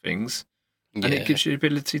these sort of things. And it gives you the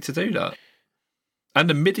ability to do that. And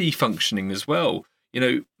the MIDI functioning as well. You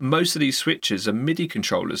know, most of these switches are MIDI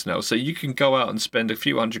controllers now. So you can go out and spend a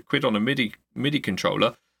few $100 on a MIDI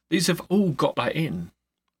controller. These have all got that in.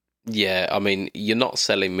 Yeah, I mean, you're not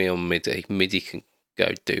selling me on MIDI. MIDI can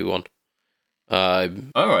go do one. All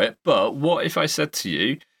right, but what if I said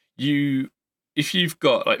to you, if you've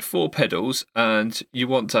got like 4 pedals and you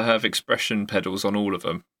want to have expression pedals on all of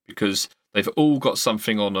them because they've all got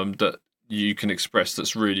something on them that you can express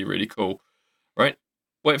that's really, really cool, right?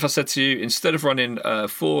 What if I said to you, instead of running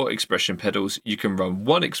 4 expression pedals, you can run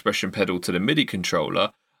 1 expression pedal to the MIDI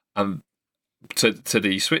controller and to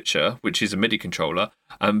the switcher, which is a MIDI controller,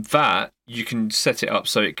 and that you can set it up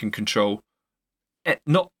so it can control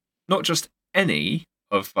not just any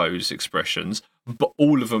of those expressions, but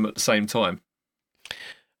all of them at the same time.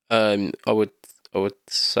 I would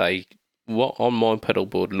say what on my pedal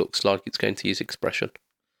board looks like it's going to use expression.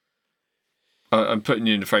 I'm putting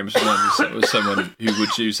you in the frame of mind as someone who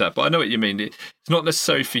would use that, but I know what you mean. It's not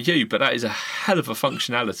necessary for you, but that is a hell of a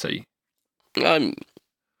functionality.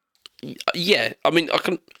 Yeah, I mean, I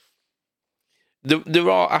can. There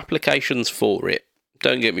are applications for it.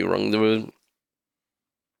 Don't get me wrong.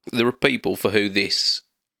 There are people for who this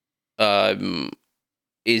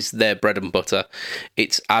is their bread and butter.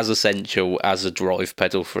 It's as essential as a drive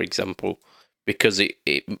pedal, for example, because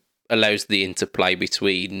it allows the interplay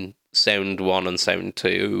between sound 1 and sound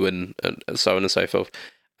 2 and so on and so forth.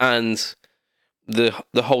 And the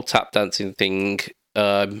whole tap dancing thing,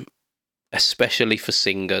 especially for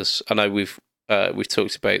singers. I know we've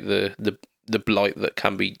talked about the blight that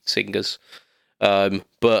can be singers,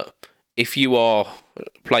 but if you are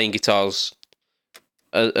playing guitars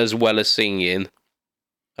as well as singing,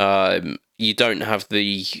 you don't have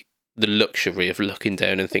the luxury of looking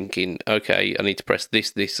down and thinking, okay, I need to press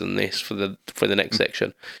this, and this for the next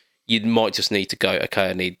section. You might just need to go,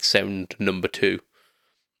 okay, I need sound number 2.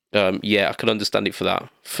 Yeah, I can understand it for that.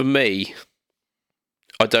 For me,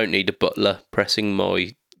 I don't need a butler pressing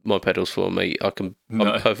my pedals for me. I'm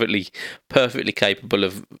perfectly capable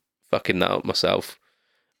of fucking that up myself.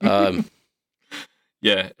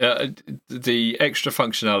 Yeah, the extra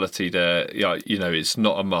functionality there, you know, it's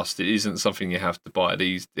not a must. It isn't something you have to buy.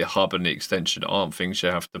 The hub and the extension aren't things you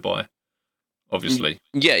have to buy, obviously.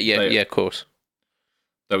 Yeah, of course.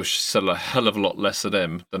 They will sell a hell of a lot less of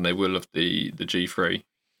them than they will of the G3.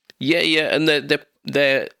 Yeah, and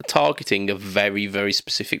they're targeting a very, very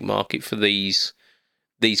specific market for these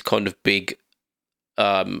kind of big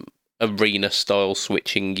arena style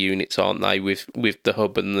switching units, aren't they? With the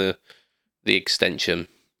hub and the extension.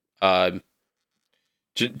 Do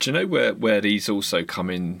you know where these also come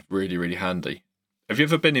in really, really handy? Have you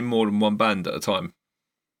ever been in more than one band at a time?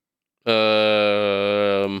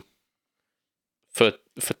 For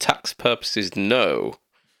tax purposes, no.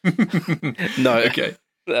 No. Okay.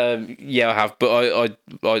 Yeah, I have, but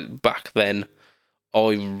I back then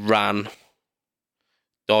I ran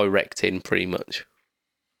direct in pretty much.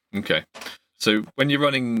 Okay. So when you're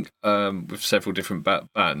running with several different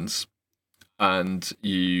bands, and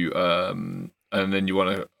you and then you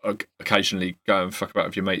want to occasionally go and fuck about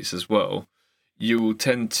with your mates as well, you will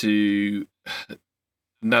tend to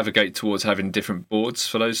navigate towards having different boards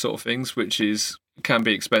for those sort of things, which can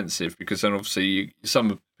be expensive because then obviously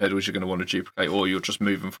some pedals you're going to want to duplicate, or you're just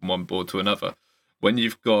moving from one board to another. When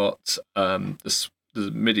you've got the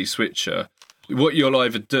MIDI switcher, what you'll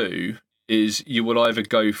either do is you will either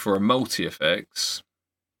go for a multi-effects.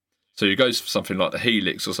 So you go for something like the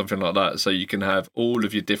Helix or something like that, so you can have all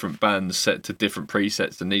of your different bands set to different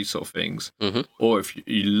presets and these sort of things. Mm-hmm. Or if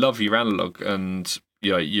you love your analog and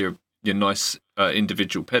your nice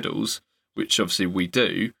individual pedals, which obviously we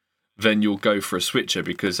do, then you'll go for a switcher,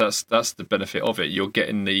 because that's the benefit of it. You're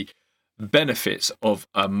getting the benefits of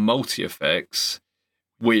a multi-effects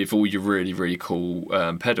with all your really, really cool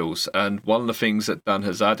pedals. And one of the things that Dan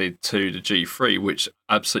has added to the G3, which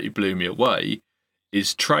absolutely blew me away,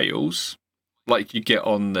 is trails, like you get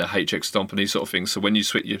on the HX Stomp and these sort of things. So when you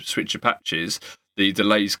switch your patches, the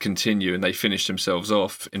delays continue and they finish themselves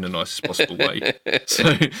off in the nicest possible way.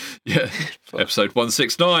 So, yeah, episode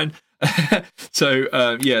 169.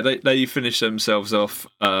 So, they finish themselves off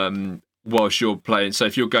whilst you're playing. So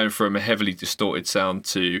if you're going from a heavily distorted sound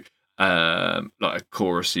to like a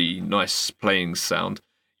chorusy, nice playing sound,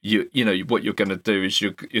 you know what you're going to do is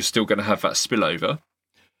you're still going to have that spillover,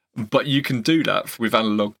 but you can do that with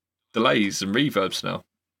analog delays and reverbs now,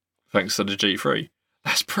 thanks to the G3.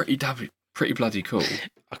 That's pretty bloody cool.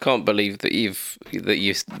 I can't believe that you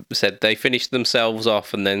said they finished themselves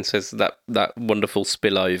off and then says that wonderful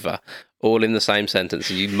spillover all in the same sentence,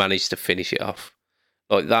 and you managed to finish it off.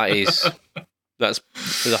 Like that's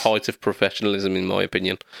the height of professionalism, in my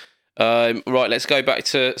opinion. Right, let's go back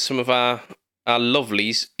to some of our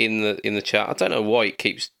lovelies in the chat. I don't know why it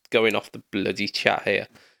keeps going off the bloody chat here.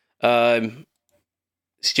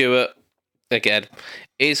 Stuart, again,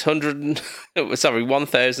 is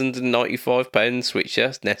 £1,095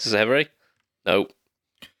 switcher necessary? No.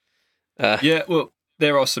 Yeah, well,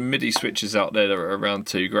 there are some MIDI switches out there that are around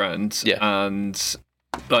 £2,000. Yeah. And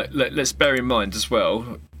let's bear in mind as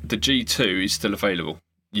well, the G2 is still available.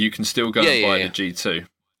 You can still go and buy the G2.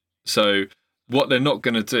 So what they're not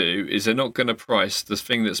going to do is they're not going to price the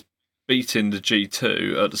thing that's beating the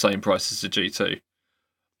G2 at the same price as the G2.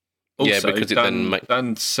 Also, because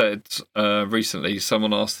Dan said recently,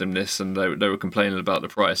 someone asked him this and they were complaining about the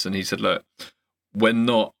price, and he said, look, we're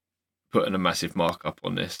not putting a massive markup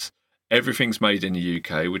on this. Everything's made in the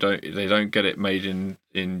UK. They don't get it made in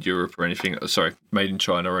Europe or anything. Sorry, made in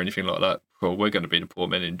China or anything like that. Well, we're going to be the poor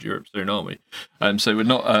men in Europe soon, aren't we? So we're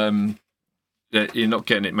not. You're not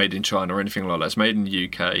getting it made in China or anything like that. It's made in the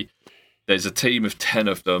UK. There's a team of 10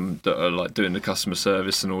 of them that are like doing the customer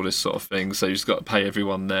service and all this sort of thing. So you've got to pay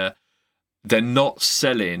everyone there. They're not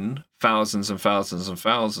selling thousands and thousands and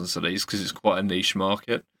thousands of these because it's quite a niche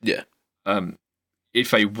market. Yeah. If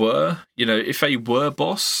they were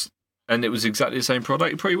Boss and it was exactly the same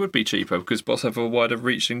product, it probably would be cheaper because Boss have a wider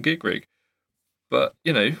reach than Gig Rig. But,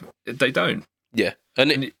 they don't. Yeah.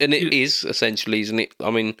 And it is essentially, isn't it? I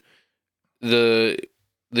mean, the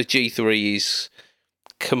G3 is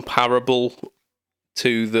comparable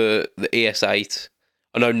to the ES8.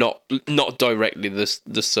 I know not directly. There's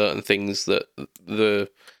certain things that the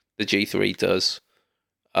G3 does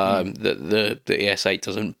that the ES8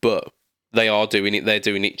 doesn't, but they are doing it. They're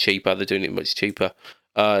doing it cheaper. They're doing it much cheaper.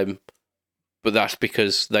 But that's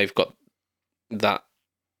because they've got the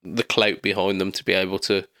clout behind them to be able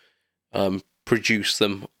to produce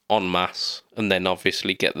them en masse, and then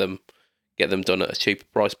obviously get them done at a cheaper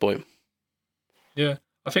price point. Yeah,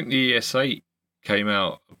 I think the ES8 came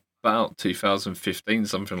out about 2015,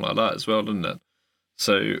 something like that as well, didn't it?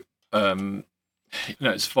 So,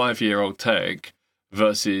 it's 5-year-old tech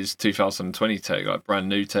versus 2020 tech, like brand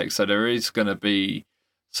new tech. So there is going to be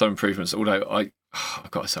some improvements. Although I've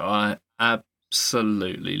got to say, I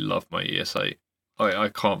absolutely love my ES8. I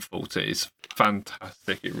can't fault it. It's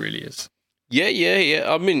fantastic. It really is. Yeah.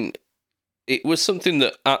 I mean, it was something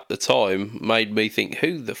that at the time made me think,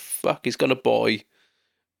 who the fuck is going to buy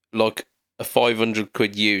like a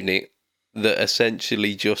 £500 unit that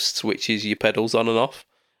essentially just switches your pedals on and off?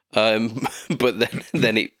 But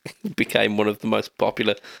then it became one of the most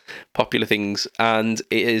popular things, and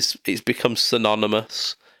it's become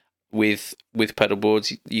synonymous with pedal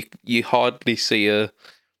boards. You hardly see a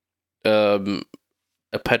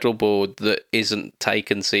pedal board that isn't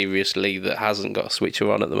taken seriously that hasn't got a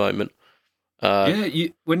switcher on at the moment.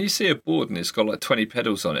 When you see a board and it's got like 20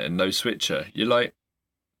 pedals on it and no switcher, you're like,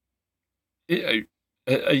 are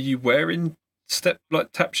you wearing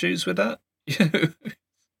tap shoes with that?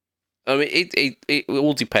 I mean, it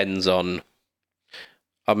all depends on,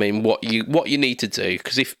 what you need to do,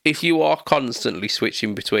 because if you are constantly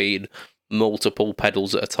switching between multiple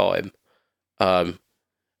pedals at a time,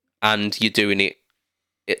 and you're doing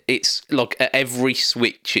it's like at every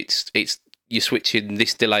switch, it's you're switching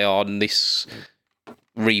this delay on, this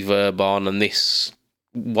reverb on, and this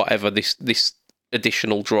whatever, this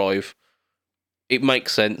additional drive. It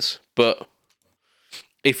makes sense, but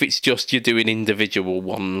if it's just you're doing individual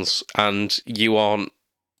ones and you aren't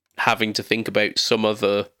having to think about some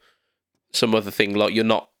other thing, like you're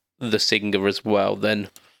not the singer as well, then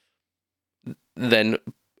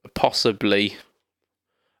possibly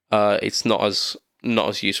it's not as not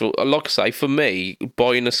as useful. Like I say, for me,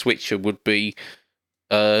 buying a switcher would be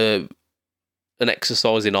an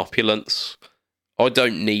exercise in opulence. I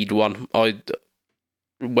don't need one.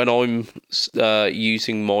 When I'm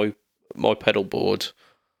using my pedal board,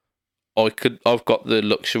 I've got the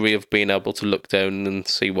luxury of being able to look down and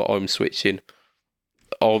see what I'm switching.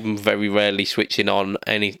 I'm very rarely switching on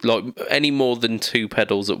any more than 2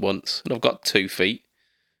 pedals at once, and I've got 2 feet.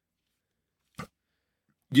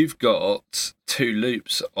 You've got 2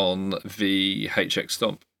 loops on the HX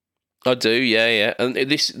Stomp. I do, yeah, and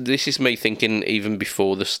this is me thinking even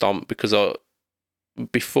before the Stomp, because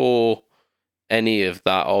before any of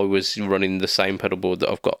that, I was running the same pedal board that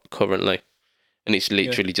I've got currently, and it's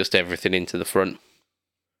literally just everything into the front.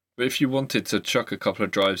 But if you wanted to chuck a couple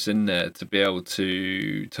of drives in there to be able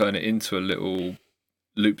to turn it into a little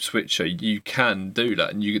loop switcher, you can do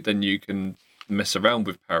that, and then you can mess around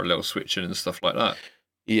with parallel switching and stuff like that.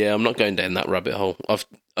 Yeah, I'm not going down that rabbit hole. I've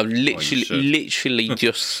literally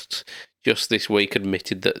just this week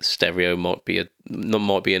admitted that stereo might be a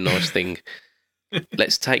nice thing.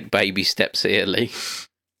 Let's take baby steps here, Lee.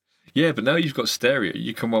 Yeah, but now you've got stereo,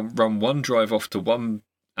 you can run one drive off to one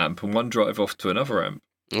amp and one drive off to another amp.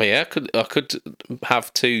 Yeah, I could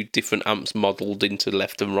have 2 different amps modelled into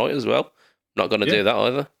left and right as well. Not going to do that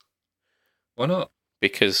either. Why not?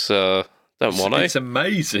 Because don't want to. It's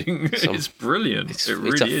amazing. It's brilliant. It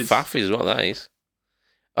really is. It's a faff is what that is.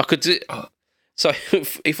 I could do. So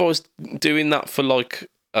if I was doing that for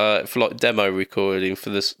demo recording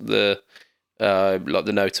for the like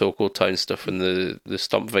the no talk or tone stuff and the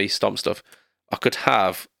Stomp v Stomp stuff, I could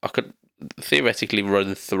theoretically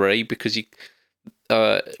run 3, because you.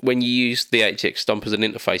 When you use the HX Stomp as an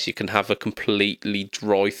interface, you can have a completely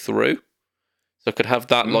dry through. So I could have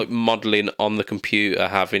that like modelling on the computer,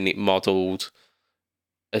 having it modelled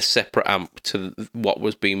a separate amp to what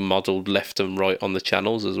was being modelled left and right on the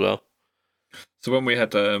channels as well. So when we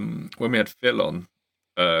had Phil on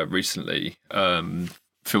recently,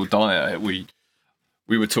 Phil Dyer, we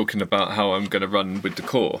were talking about how I'm going to run with the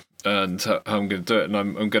core and how I'm going to do it, and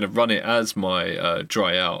I'm going to run it as my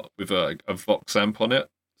dry out with a Vox amp on it.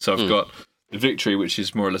 So I've got the Victory, which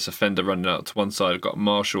is more or less a Fender running out to one side. I've got a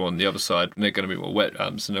Marshall on the other side, and they're going to be more wet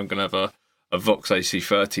amps, and I'm going to have a Vox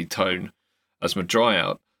AC30 tone as my dry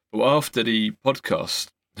out. But after the podcast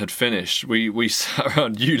had finished, we sat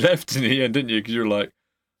around. You left in the end, didn't you? Because you were like,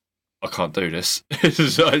 I can't do this. It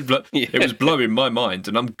was blowing my mind,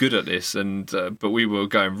 and I'm good at this. And but we were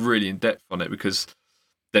going really in depth on it because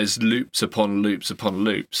there's loops upon loops upon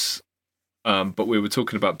loops. But we were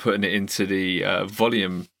talking about putting it into the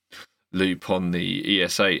volume loop on the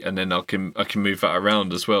ES8, and then I can move that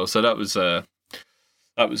around as well. So that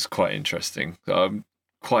was quite interesting. I'm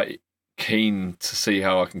quite keen to see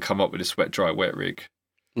how I can come up with this wet dry wet rig.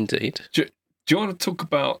 Indeed. Do you want to talk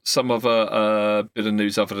about some other bit of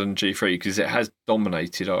news other than G3? Because it has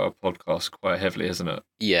dominated our podcast quite heavily, hasn't it?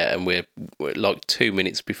 Yeah, and we're like 2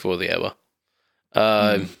 minutes before the hour.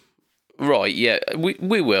 Right, yeah,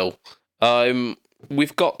 we will.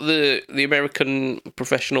 We've got the American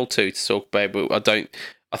Professional 2 to talk about, but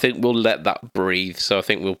I think we'll let that breathe. So I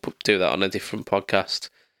think we'll do that on a different podcast.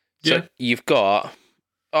 So yeah. You've got.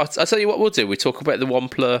 I'll tell you what we'll do. We talk about the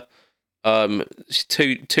Wampler.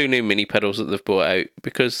 Two new mini pedals that they've brought out,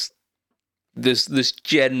 because there's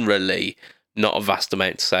generally not a vast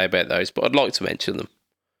amount to say about those, but I'd like to mention them.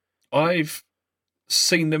 I've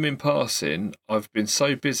seen them in passing. I've been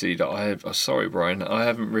so busy that sorry, Brian, I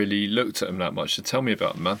haven't really looked at them that much. So tell me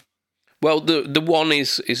about them, man. Well, the one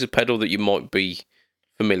is a pedal that you might be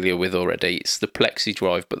familiar with already. It's the Plexi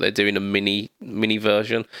Drive, but they're doing a mini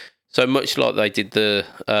version. So much like they did the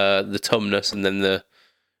Tumnus, and then the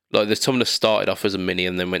Tumnus started off as a mini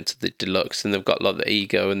and then went to the deluxe, and they've got like the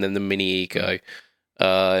Ego and then the mini Ego.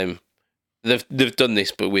 They've done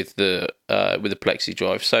this, but with the Plexi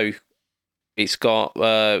Drive. So it's got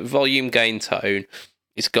volume, gain, tone.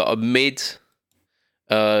 It's got a mid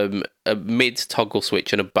toggle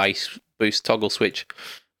switch and a bass boost toggle switch.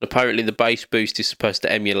 Apparently, the bass boost is supposed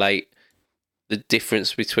to emulate the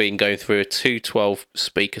difference between going through a 212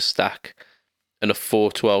 speaker stack and a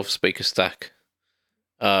 412 speaker stack.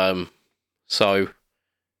 So,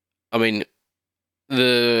 I mean,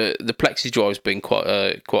 the Plexi Drive's been quite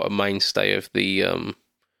a mainstay of the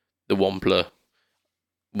Wampler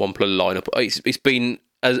lineup. It's been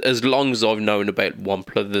as long as I've known about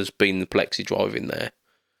Wampler, there's been the Plexi Drive in there.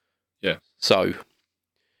 Yeah. So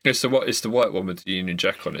it's the white one with the Union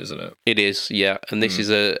Jack on it, isn't it? It is, yeah. And this is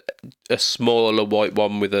a smaller white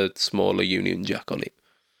one with a smaller Union Jack on it.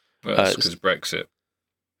 Well, that's because Brexit.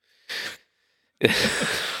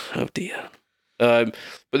 Oh dear. But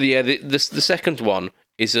yeah, the second one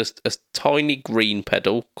is a tiny green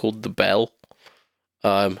pedal called the Bell.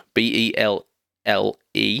 Belle,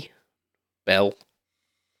 Bell,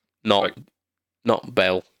 not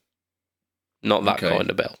Bell, not that kind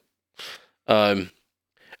of bell.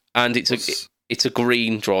 And it's a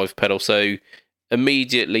green drive pedal, so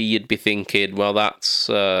immediately you'd be thinking, well, that's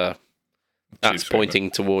pointing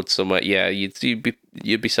towards somewhere. Yeah, you'd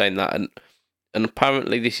be saying that, and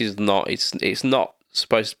apparently this is not. It's not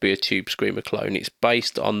supposed to be a Tube Screamer clone. It's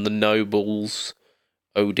based on the Nobles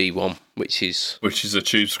OD one, which is a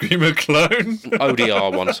Tube Screamer clone.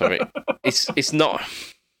 ODR one. Sorry, it's not.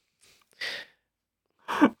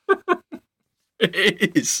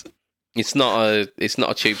 It is. It's not a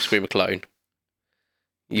Tube Screamer clone.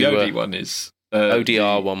 The OD one is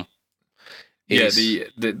ODR one.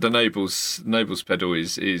 The Nobles pedal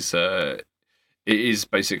is it is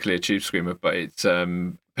basically a Tube Screamer, but it's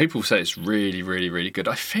people say it's really, really, really good.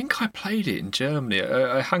 I think I played it in Germany.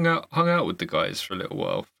 I hung out with the guys for a little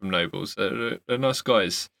while from Nobles. They're nice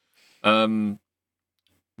guys. But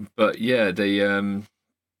yeah,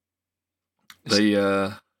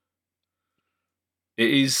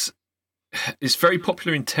 it's very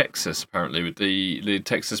popular in Texas, apparently, with the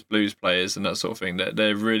Texas blues players and that sort of thing.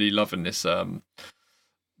 They're really loving this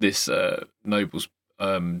Nobles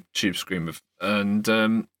Tube Screamer, and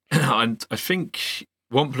I think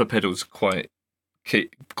Wampler pedals are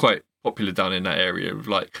quite popular down in that area, of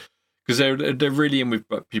because they're really in with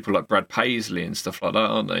people like Brad Paisley and stuff like that,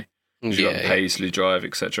 aren't they? Like Paisley Drive,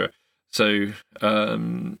 etc. So I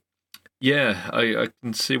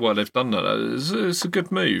can see why they've done that. It's a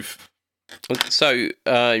good move. So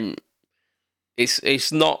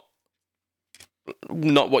it's not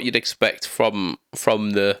what you'd expect from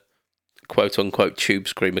the quote unquote Tube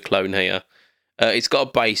Screamer clone here. It's got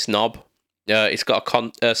a bass knob. It's got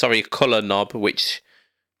a color knob, which,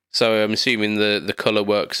 so I'm assuming the color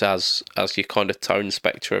works as your kind of tone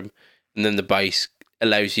spectrum, and then the bass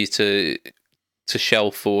allows you to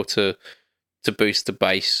shelf or to boost the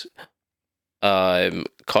bass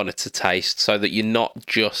kind of to taste, so that you're not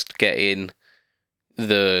just getting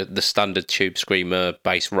the standard Tube Screamer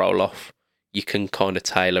bass roll off. You can kind of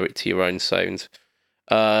tailor it to your own sound.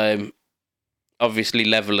 Obviously,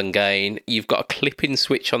 level and gain. You've got a clipping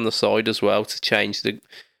switch on the side as well to change the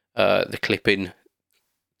clipping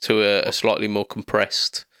to a slightly more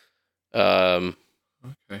compressed. Okay.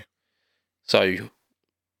 So,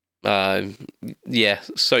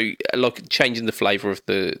 so like changing the flavour of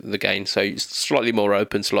the gain, so it's slightly more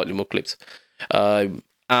open, slightly more clipped.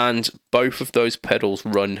 And both of those pedals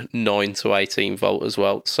run 9 to 18 volt as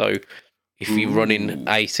well. So if you're running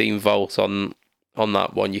 18 volt on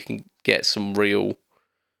that one, you can get some real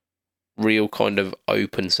kind of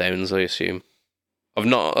open sounds, I assume. I've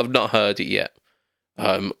not heard it yet.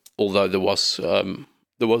 Although there was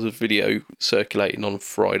a video circulating on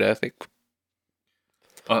Friday, I think.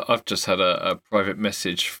 I've just had a private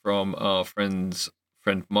message from our friend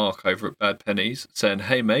Mark over at Bad Pennies saying,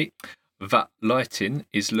 "Hey mate, that lighting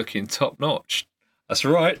is looking top notch." That's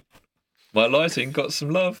right. My lighting got some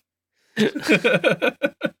love.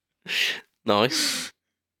 Nice.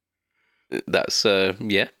 That's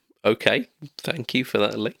okay. Thank you for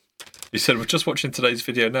that, Lee. He said, "We're just watching today's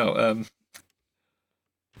video now.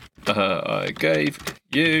 I gave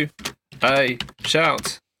you a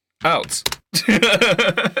shout out."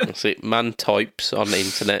 That's it. Man types on the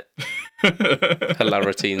internet.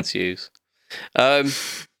 Hilarity ensues.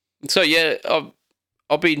 So yeah,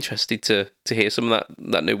 I'll be interested to hear some of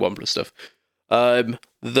that new OnePlus stuff.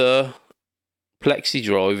 The Plexi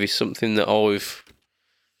Drive is something that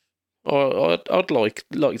I'd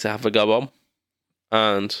like to have a go on,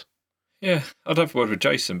 and yeah, I'd have a word with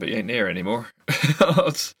Jason, but he ain't here anymore.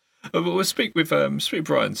 We'll speak with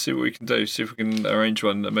Brian, see what we can do, see if we can arrange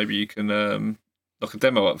one that maybe you can knock a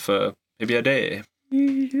demo up for maybe a day.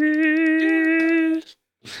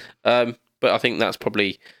 But I think that's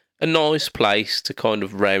probably a nice place to kind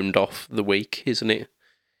of round off the week, isn't it?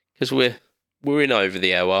 Because we're in over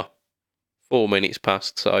the hour, 4 minutes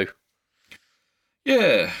past, so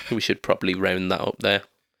yeah, we should probably round that up there.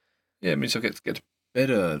 Yeah, it means I'll get to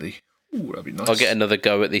bed early. Ooh, that'd be nice. I'll get another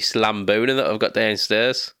go at this Lambooner that I've got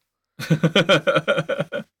downstairs.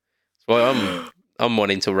 That's why I'm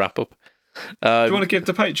wanting to wrap up. Do you want to give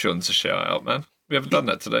the Patreons a shout out, man? We haven't done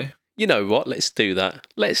that today. You know what? Let's do that,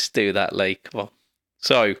 Lee. Come on.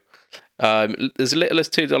 So, as little as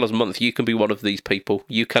 $2 a month, you can be one of these people.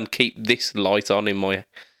 You can keep this light on in my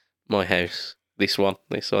house. This one.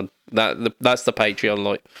 That's the Patreon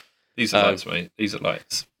light. These are lights, mate. These are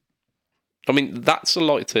lights. I mean, that's a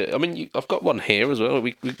light to. I mean, I've got one here as well.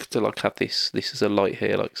 We could like have this. This is a light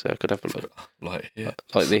here, like so. I could have a look. Light here.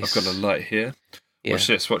 Like this. I've got a light here. Yeah. Watch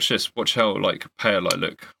this. Watch this. Watch how like pale I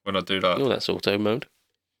look when I do that. Oh, that's auto mode.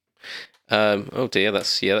 Oh dear,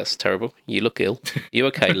 that's terrible. You look ill. You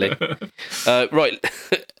okay, Lee? Right.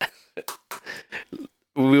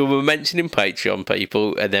 We were mentioning Patreon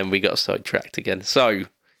people, and then we got sidetracked again. So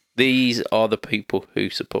these are the people who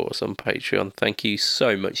support us on Patreon. Thank you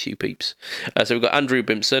so much, you peeps. So we've got Andrew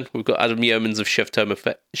Bimpson, we've got Adam Yeomans of Cheftone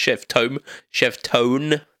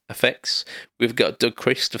Effects, we've got Doug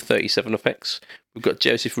Christ of 37 Effects, we've got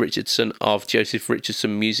Joseph Richardson of Joseph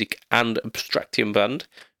Richardson Music and Abstraction Band,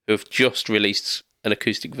 who have just released an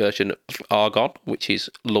acoustic version of Argon, which is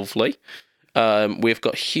lovely. We've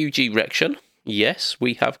got Huge Erection. Yes,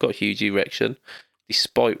 we have got Huge Erection,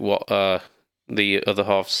 despite what the other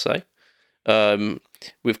halves say.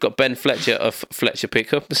 We've got Ben Fletcher of Fletcher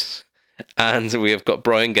Pickups, and we have got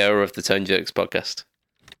Brian Gower of the Tone Jerks podcast.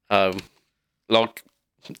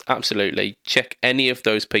 Absolutely, check any of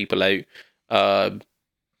those people out.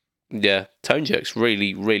 Yeah, Tone Jerks,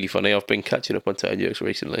 really, really funny. I've been catching up on Tone Jerks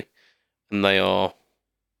recently, and they are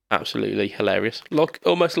absolutely hilarious.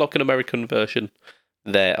 Almost like an American version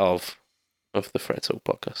thereof of the Fret Talk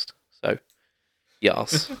podcast. So,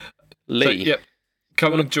 yes. Lee. So,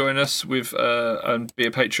 come and join us with and be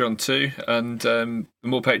a Patreon too. And the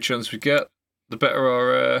more Patreons we get, the better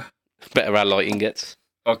our lighting gets.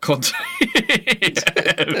 Our content.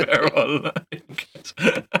 Better our lighting gets.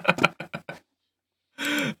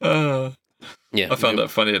 Yeah, I found that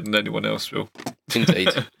funnier than anyone else will. Indeed.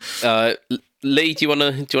 Lee, do you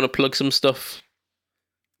wanna plug some stuff?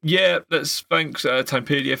 Yeah, let's thanks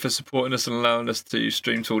Timepedia for supporting us and allowing us to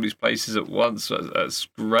stream to all these places at once. That's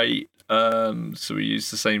great. So we use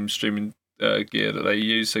the same streaming gear that they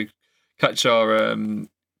use. So catch the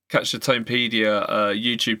Timepedia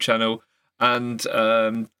YouTube channel, and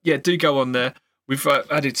do go on there. We've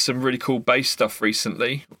added some really cool bass stuff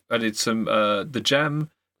recently. Added some the Jam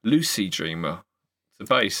Lucy Dreamer, the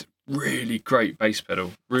bass, really great bass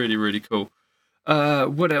pedal, really really cool.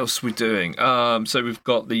 What else we're doing? So we've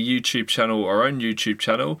got the YouTube channel, our own YouTube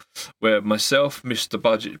channel, where myself, Mr.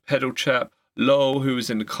 Budget Pedal Chap, Lowell, who was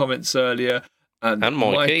in the comments earlier, and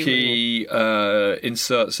Mikey,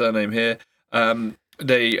 insert surname here.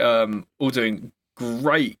 They all doing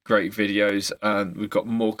great videos, and we've got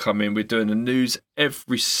more coming. We're doing the news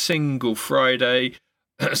every single Friday,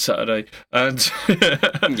 Saturday, and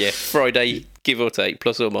Friday, give or take,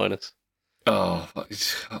 plus or minus. Oh,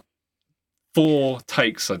 4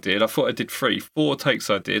 takes I did. I thought I did 3. 4 takes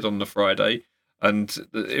I did on the Friday, and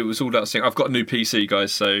it was all that thing. I've got a new PC,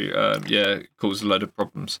 guys, so it caused a load of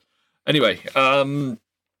problems. Anyway,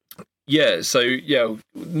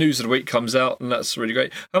 news of the week comes out, and that's really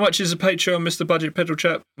great. How much is a Patreon, Mr. Budget Pedal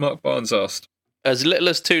Chap? Mark Barnes asked. As little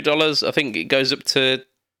as $2. I think it goes up to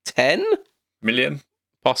 10 million,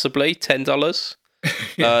 possibly $10.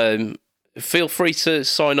 Feel free to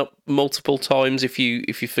sign up multiple times if you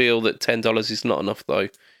feel that $10 is not enough, though.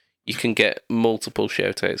 You can get multiple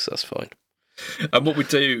shout-outs, that's fine. And what we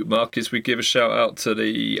do, Mark, is we give a shout-out to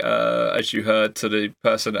the, as you heard, to the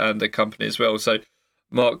person and the company as well. So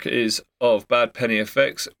Mark is of Bad Penny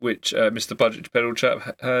Effects, which Mr. Budget Pedal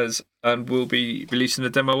Chap has and will be releasing a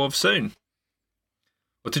demo of soon.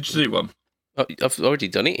 Or did you do one? I've already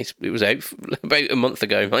done it. It was out about a month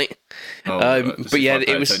ago, mate. But yeah,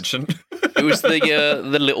 it was it was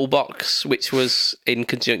the little box, which was in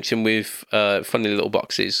conjunction with Funny Little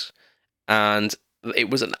Boxes, and it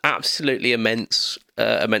was an absolutely immense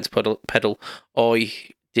pedal. I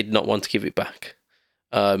did not want to give it back.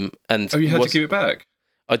 And you had to give it back?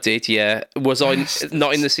 I did, yeah. Was I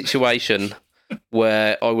not in the situation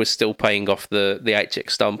where I was still paying off the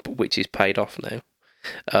HX Stomp, which is paid off now?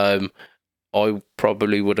 I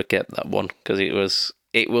probably would have kept that one because it was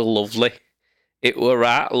lovely. It were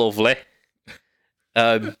right lovely.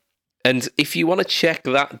 And if you want to check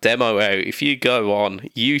that demo out, if you go on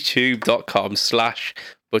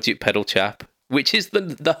youtube.com/budgetpedalchap, which is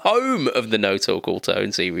the home of the No Talk All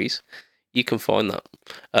Tone series, you can find that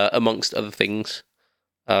amongst other things.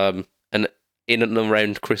 And in and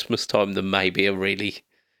around Christmas time, there may be a really,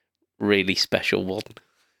 really special one.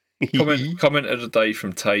 Comment of the day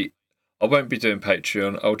from Tate. I won't be doing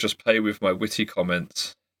Patreon. I'll just pay with my witty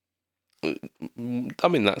comments. I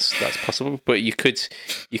mean, that's possible, but you could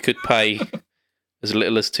pay as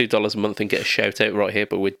little as $2 a month and get a shout out right here.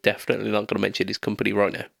 But we're definitely not going to mention his company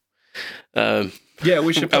right now.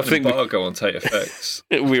 We should put an embargo on Tate Effects.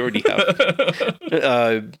 We already have.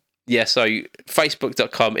 So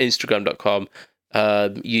Facebook.com, Instagram.com,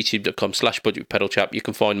 YouTube.com/budgetpedalchap. You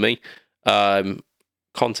can find me.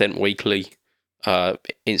 Content weekly,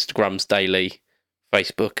 Instagrams daily,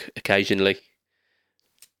 Facebook occasionally.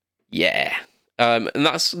 Yeah. And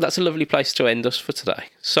that's a lovely place to end us for today.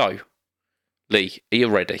 So, Lee, are you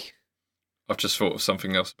ready? I've just thought of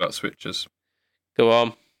something else about switches. Go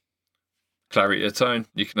on. Clarity of tone.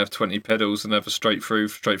 You can have 20 pedals and have a straight from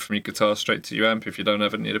your guitar straight to your amp if you don't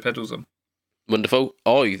have any of the pedals on. Wonderful.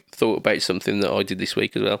 I thought about something that I did this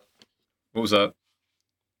week as well. What was that?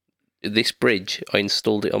 This bridge, I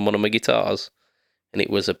installed it on one of my guitars, and it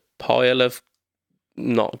was a pile of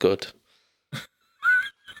not good.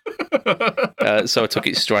 So I took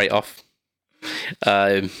it straight off.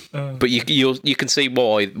 But you can see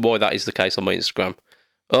why that is the case on my Instagram.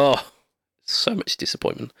 Oh, so much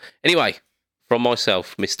disappointment. Anyway, from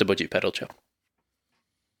myself, Mr. Budget Pedal Chap.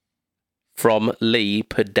 From Lee,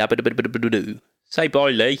 say bye,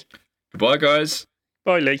 Lee. Goodbye, guys.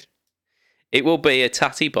 Bye, Lee. It will be a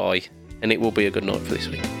tatty bye, and it will be a good night for this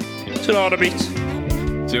week. Ta-ra, bit.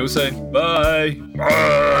 See you all soon. Bye.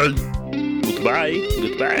 Bye. Goodbye.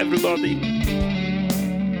 Goodbye, everybody.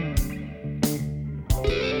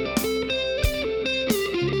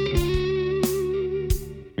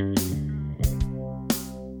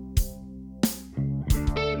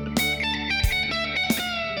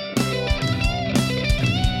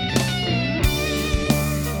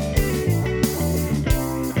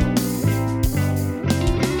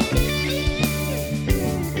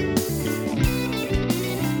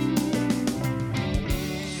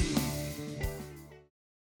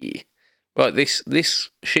 Right, this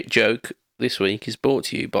shit joke this week is brought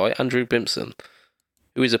to you by Andrew Bimpson,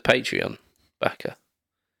 who is a Patreon backer.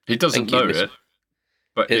 He doesn't know it,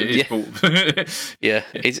 but it is bought. Yeah,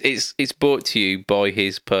 it's brought to you by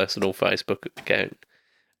his personal Facebook account.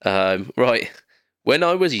 Right, when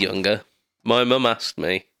I was younger, my mum asked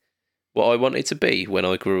me what I wanted to be when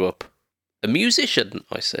I grew up. A musician,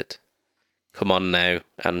 I said. Come on now,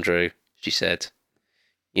 Andrew, she said.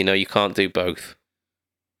 You know you can't do both.